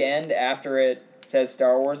very end, after it says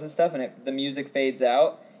Star Wars and stuff, and the music fades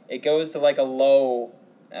out. It goes to like a low,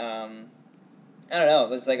 I don't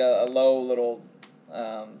know. It's like a low little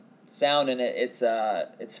sound, and it's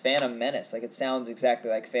Phantom Menace. Like it sounds exactly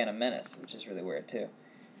like Phantom Menace, which is really weird too.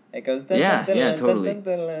 It goes totally.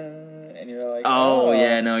 And you're like, oh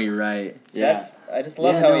yeah, no, you're right. I just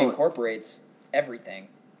love how he incorporates everything.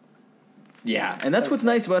 Yeah, and that's what's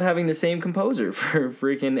nice about having the same composer for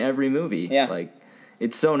freaking every movie. Yeah, like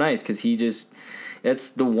it's so nice because that's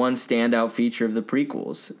the one standout feature of the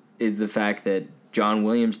prequels is the fact that John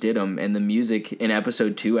Williams did them, and the music in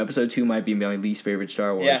Episode 2. Episode 2 might be my least favorite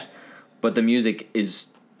Star Wars, but the music is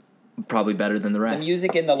probably better than the rest. The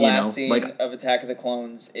music in the last scene of Attack of the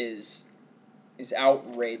Clones is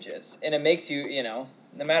outrageous, and it makes you, no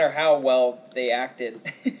matter how well they acted,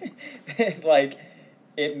 like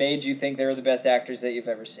it made you think they were the best actors that you've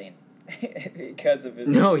ever seen because of his.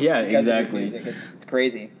 No, yeah, exactly. Of his music. It's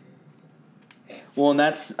crazy. Well, and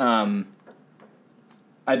that's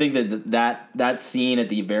I think that scene at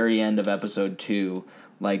the very end of Episode 2,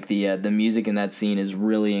 like the music in that scene is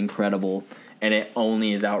really incredible, and it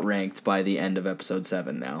only is outranked by the end of Episode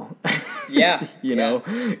 7 now. Yeah,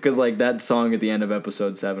 because like that song at the end of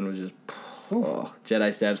Episode 7 was just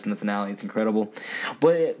Jedi steps in the finale. It's incredible,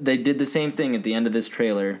 but they did the same thing at the end of this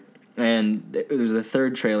trailer. And there was a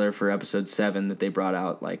third trailer for Episode 7 that they brought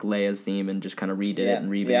out, like, Leia's theme and just kind of redid it and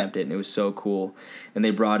revamped it, and it was so cool. And they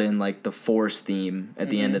brought in, like, the Force theme at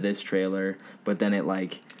the end of this trailer, but then it,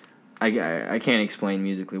 like, I can't explain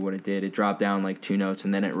musically what it did. It dropped down, like, 2 notes,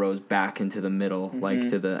 and then it rose back into the middle, like,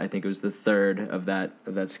 to I think it was the third of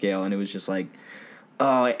that scale, and it was just, like,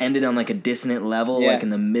 it ended on like a dissonant level, like in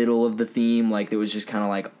the middle of the theme, like it was just kind of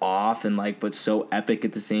like off and like, but so epic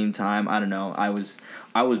at the same time. I don't know. I was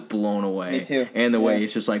blown away. Me too. And the way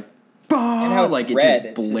it's just like, and how it's like red.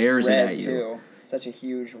 It just blares it at you. Too. Such a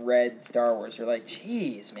huge red Star Wars. You're like,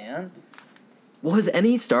 jeez, man. Well, has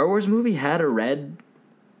any Star Wars movie had a red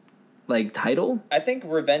like title? I think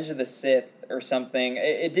Revenge of the Sith or something.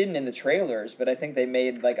 It didn't in the trailers, but I think they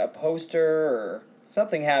made like a poster or.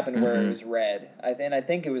 Something happened where it was red. I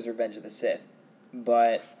think it was Revenge of the Sith,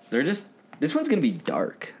 but this one's gonna be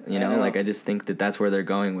dark. You know, like I just think that's where they're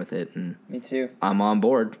going with it. And me too. I'm on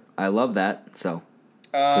board. I love that. So,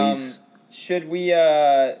 please. Should we? Do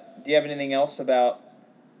you have anything else about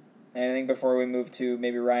anything before we move to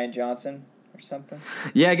maybe Rian Johnson or something?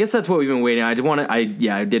 Yeah, I guess that's what we've been waiting. I did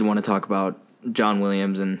want to talk about John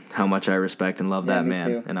Williams and how much I respect and love that man.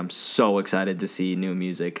 Too. And I'm so excited to see new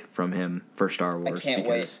music from him for Star Wars. I can't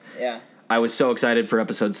wait. Yeah. I was so excited for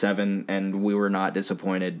Episode 7, and we were not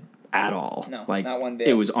disappointed at all. No, like, not one bit.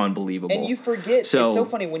 It was unbelievable. And you forget, it's so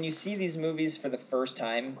funny, when you see these movies for the first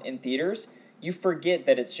time in theaters, you forget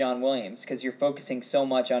that it's John Williams, because you're focusing so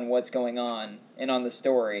much on what's going on and on the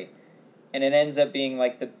story. And it ends up being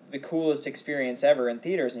like the coolest experience ever in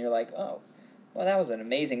theaters, and you're like, oh, well, that was an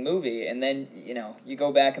amazing movie. And then, you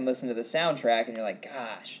go back and listen to the soundtrack, and you're like,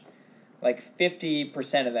 gosh, like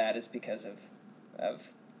 50% of that is because of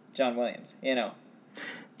John Williams,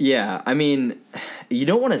 Yeah, I mean, you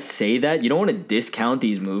don't want to say that. You don't want to discount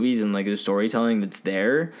these movies and like the storytelling that's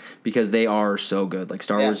there because they are so good. Like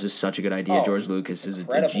Star Wars is such a good idea. George Lucas is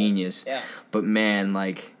a genius. Yeah. But man,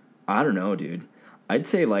 like I don't know, dude. I'd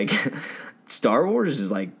say like Star Wars is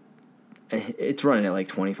like it's running at like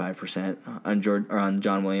 25% on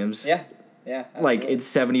John Williams. Yeah. Yeah. Absolutely. Like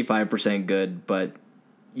it's 75% good, but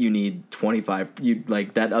you need 25. You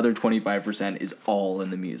like that other 25% is all in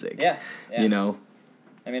the music. Yeah. You know.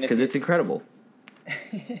 I mean, because it's incredible.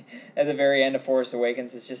 At the very end of Force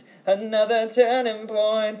Awakens, it's just another turning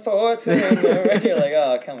point, Force Awakens. You're like,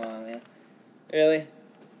 oh, come on, man, really?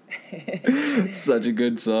 Such a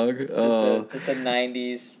good song. It's just a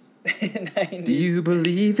 90s. 90s. Do you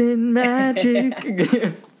believe in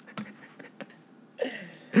magic?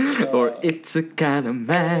 Or it's a kind of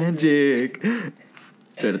magic.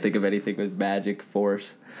 Trying to think of anything with magic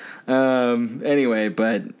force. Anyway,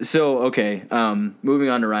 but so okay. Moving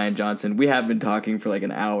on to Rian Johnson. We have been talking for like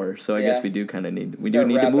an hour, so I guess we do kind of need to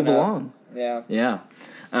move along. Yeah. Yeah.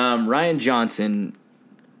 Rian Johnson.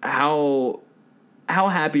 How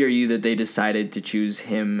happy are you that they decided to choose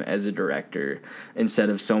him as a director instead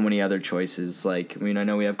of so many other choices? Like, I mean, I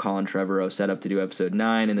know we have Colin Trevorrow set up to do episode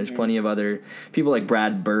 9, and there's plenty of other people like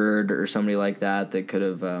Brad Bird or somebody like that could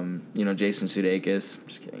have, Jason Sudeikis.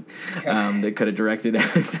 Just kidding. That could have directed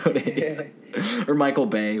episode 8. Or Michael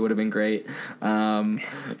Bay would have been great. God.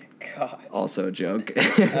 Also a joke.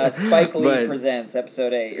 Spike Lee presents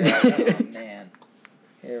episode 8. You're like, oh, man.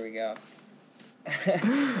 Here we go.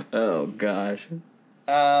 Oh, gosh.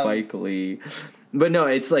 Spike Lee. But no,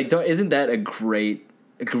 it's like, isn't that a great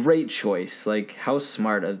choice? Like, how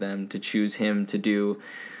smart of them to choose him to do.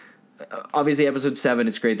 Obviously, episode 7,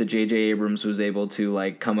 it's great that J.J. Abrams was able to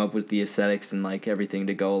like come up with the aesthetics and like everything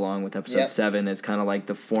to go along with episode 7 as kind of like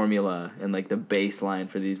the formula and like the baseline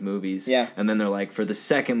for these movies. Yeah. And then they're like, for the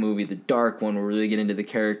second movie, the dark one, we're really get into the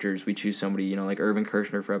characters. We choose somebody, like Irvin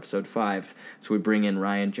Kershner for episode 5. So we bring in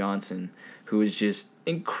Rian Johnson, who is just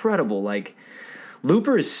incredible. Like,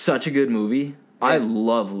 Looper is such a good movie. Yeah. I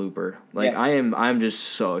love Looper. Like, I'm just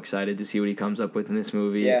so excited to see what he comes up with in this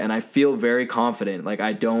movie. Yeah. And I feel very confident. Like,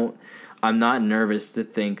 I'm not nervous to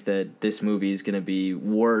think that this movie is going to be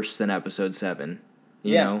worse than episode 7.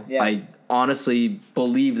 You know? Yeah. I honestly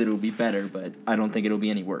believe that it'll be better, but I don't think it'll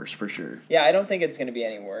be any worse for sure. Yeah, I don't think it's going to be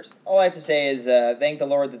any worse. All I have to say is thank the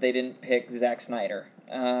Lord that they didn't pick Zack Snyder.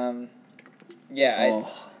 Gosh.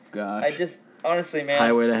 I just, honestly, man.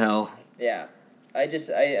 Highway to Hell. Yeah. I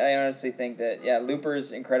honestly think that,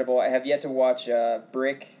 Looper's incredible. I have yet to watch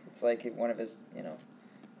Brick. It's like one of his,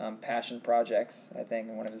 passion projects, I think,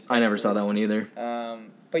 and one of his... I never saw that one either.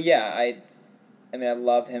 But yeah, I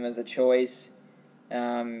love him as a choice.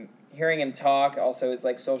 Hearing him talk, also his,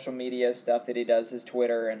 like, social media stuff that he does, his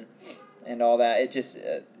Twitter and all that, it just,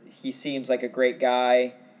 he seems like a great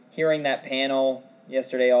guy. Hearing that panel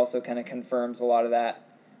yesterday also kind of confirms a lot of that.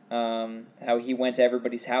 How he went to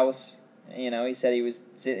everybody's house. He said he was,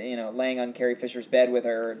 laying on Carrie Fisher's bed with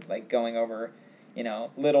her, like going over,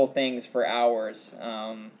 little things for hours.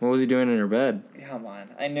 What was he doing in her bed? Come on,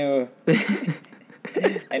 I knew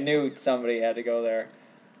somebody had to go there.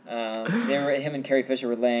 Him and Carrie Fisher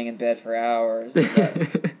were laying in bed for hours.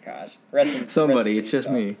 But, gosh, somebody. It's just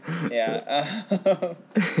me. Yeah,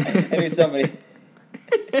 I knew somebody.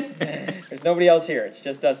 There's nobody else here. It's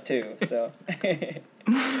just us two. So.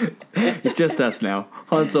 It's just us now.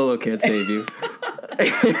 Han Solo can't save you.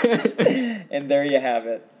 And there you have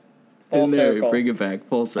it. Full circle. Bring it back.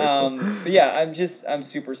 Full circle. But yeah, I'm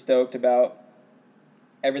super stoked about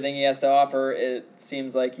everything he has to offer. It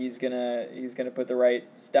seems like he's gonna put the right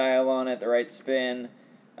style on it, the right spin.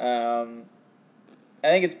 I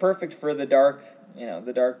think it's perfect for the dark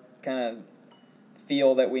kind of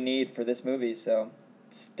feel that we need for this movie. So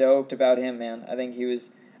stoked about him, man. I think he was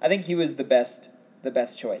the best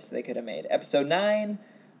choice they could have made. Episode 9,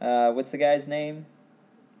 what's the guy's name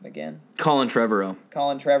again? Colin Trevorrow.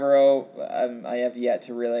 I have yet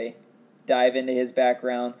to really dive into his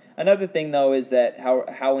background. Another thing, though, is that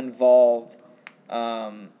how involved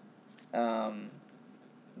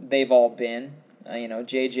they've all been.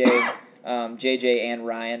 JJ and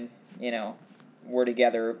Ryan, were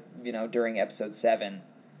together, during episode 7.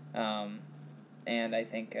 And I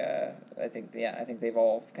think they've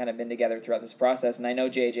all kind of been together throughout this process. And I know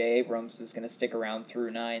J.J. Abrams is going to stick around through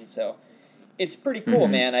 9, so it's pretty cool,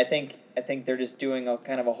 man. I think they're just doing a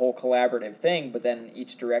kind of a whole collaborative thing, but then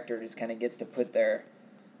each director just kind of gets to put their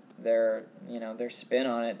spin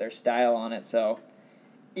on it, their style on it. So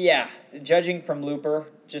yeah, judging from Looper,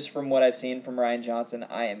 just from what I've seen from Rian Johnson,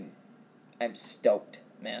 I'm stoked,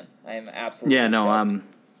 man. I am absolutely stoked.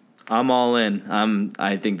 I'm all in.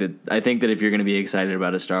 I think that if you're gonna be excited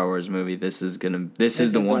about a Star Wars movie, this is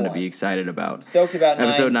the one to be excited about. I'm stoked about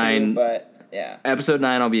Episode 9 too, but yeah. Episode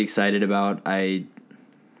 9 I'll be excited about. I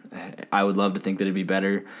would love to think that it'd be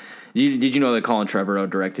better. Did you know that Colin Trevorrow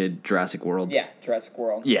directed Jurassic World? Yeah, Jurassic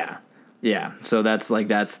World. Yeah. Yeah. So that's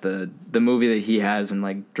the movie that he has, and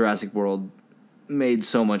like Jurassic World made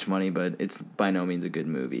so much money, but it's by no means a good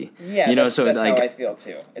movie. Yeah, that's like, how I feel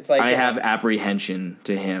too. It's like I have apprehension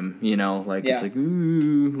to him, it's like,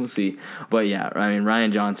 ooh, we'll see. But yeah, I mean,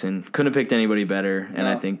 Rian Johnson couldn't have picked anybody better, and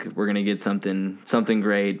I think we're gonna get something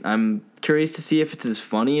great. I'm curious to see if it's as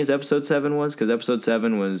funny as Episode 7 was, because Episode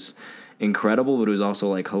 7 was incredible, but it was also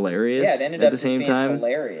like hilarious. Yeah, it ended at up the same being time.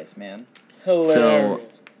 Hilarious, man.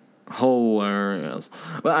 Hilarious. Hilarious.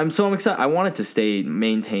 But I'm excited. I want it to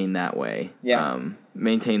maintain that way. Yeah.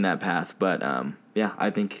 Maintain that path. But yeah, I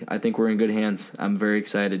think we're in good hands. I'm very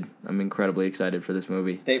excited. I'm incredibly excited for this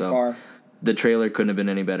movie. State Farm. The trailer couldn't have been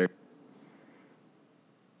any better.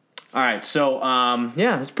 All right, so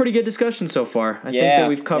yeah, it's a pretty good discussion so far. I think that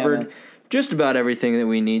we've covered just about everything that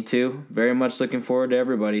we need to. Very much looking forward to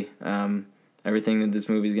everybody. Everything that this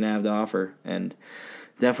movie's gonna have to offer, and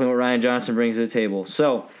definitely what Rian Johnson brings to the table.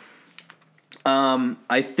 So.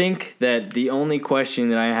 I think that the only question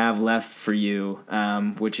that I have left for you,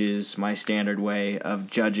 which is my standard way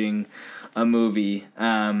of judging a movie,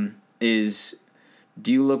 is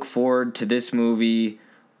do you look forward to this movie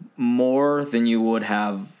more than you would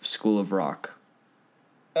have School of Rock?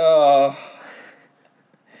 Oh,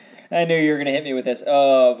 I knew you were going to hit me with this.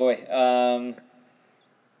 Oh, boy.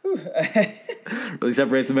 Really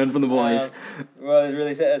separates the men from the boys. Well, it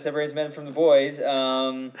really separates men from the boys.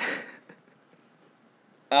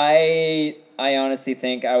 I honestly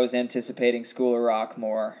think I was anticipating School of Rock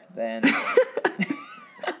more than...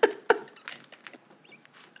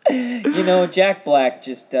 Jack Black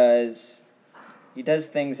just does... He does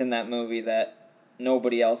things in that movie that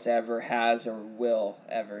nobody else ever has or will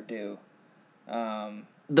ever do.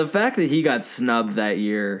 The fact that he got snubbed that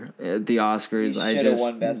year at the Oscars... He should have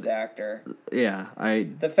won Best Actor. Yeah,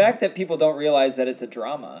 The fact that people don't realize that it's a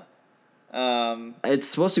drama... it's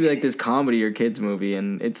supposed to be like this comedy or kids movie,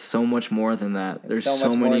 and it's so much more than that. There's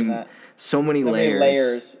so many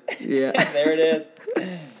layers. Yeah, there it is.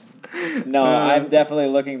 No, I'm definitely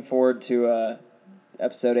looking forward to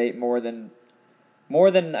episode 8 more than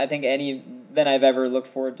I think than I've ever looked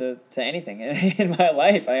forward to anything in my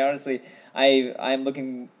life. I'm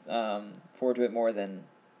looking forward to it more than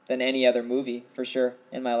any other movie for sure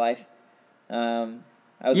in my life.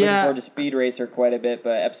 I was looking forward to Speed Racer quite a bit,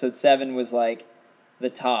 but episode 7 was like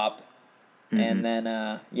the top. Mm-hmm. And then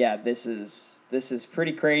this is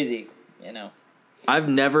pretty crazy, I've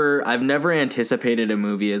never anticipated a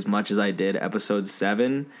movie as much as I did episode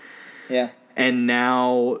 7. Yeah. And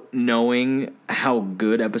now knowing how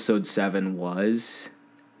good episode 7 was,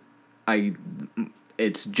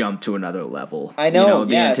 it's jumped to another level. I know,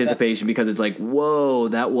 the anticipation, because it's like, whoa,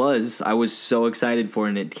 I was so excited for it,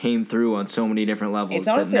 and it came through on so many different levels. It's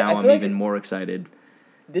honestly, that now I'm even more excited.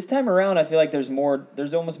 This time around, I feel like there's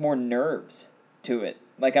almost more nerves to it.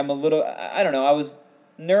 Like, I'm a little, I don't know, I was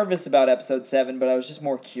nervous about episode 7, but I was just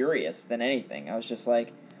more curious than anything. I was just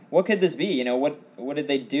like, what could this be? What did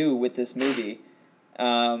they do with this movie?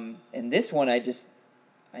 And this one, I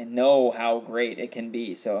know how great it can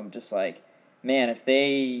be, so I'm just like, man, if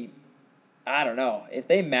they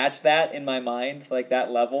match that in my mind, like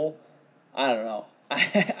that level, I don't know.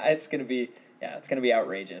 It's gonna be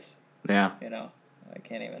outrageous. Yeah. I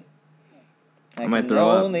can't even. I might throw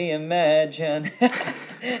up. I can only imagine.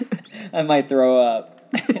 I might throw up.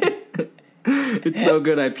 It's so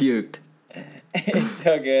good I puked. It's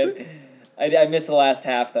so good. I missed the last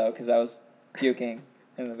half, though, because I was puking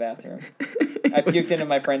in the bathroom. I puked into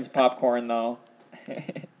my friend's popcorn, though.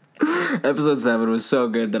 Episode 7 was so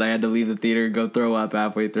good that I had to leave the theater and go throw up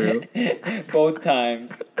halfway through. Both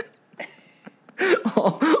times.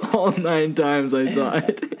 All 9 times I saw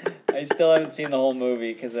it. I still haven't seen the whole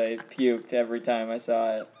movie because I puked every time I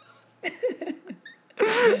saw it.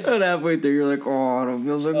 And halfway through, you're like, oh, I don't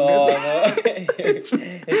feel so good. Oh, no. It's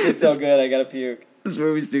just so good, I gotta puke. This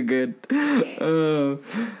movie's too good.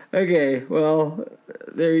 Okay, well,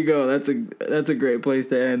 there you go. That's a great place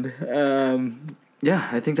to end. Yeah,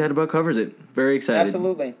 I think that about covers it. Very excited.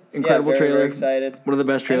 Absolutely. Incredible trailer. Very excited. One of the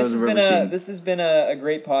best trailers I've ever seen. This has been a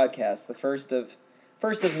great podcast. The first of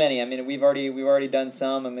many. I mean, we've already done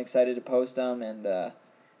some. I'm excited to post them, and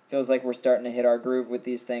feels like we're starting to hit our groove with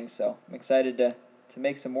these things. So I'm excited to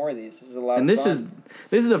make some more of these. This is a lot of fun. And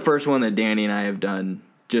this is the first one that Danny and I have done,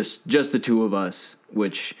 just the two of us,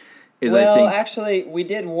 which is, I think... actually, we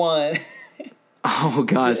did one. Oh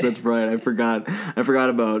gosh, that's right. I forgot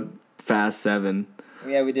about Fast 7.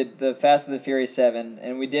 Yeah, we did the Fast and the Furious 7,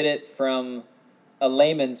 and we did it from a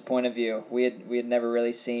layman's point of view. We had never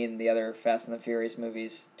really seen the other Fast and the Furious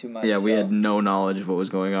movies too much. Yeah, we had no knowledge of what was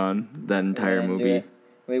going on that entire movie.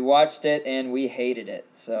 We watched it and we hated it.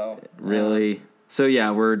 So really, so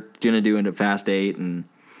yeah, we're gonna do into Fast 8 and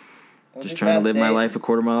just trying to live my life a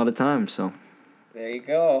quarter mile at a time. So there you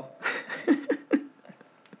go.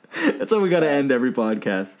 That's how we got to end every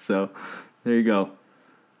podcast. So there you go.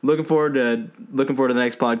 Looking forward to the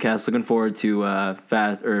next podcast. Looking forward to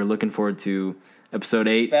episode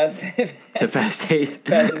 8. Fast 8.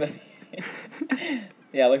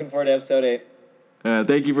 Yeah, looking forward to episode 8.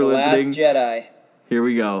 Thank you for listening. Last Jedi. Here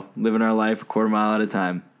we go. Living our life a quarter mile at a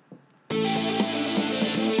time.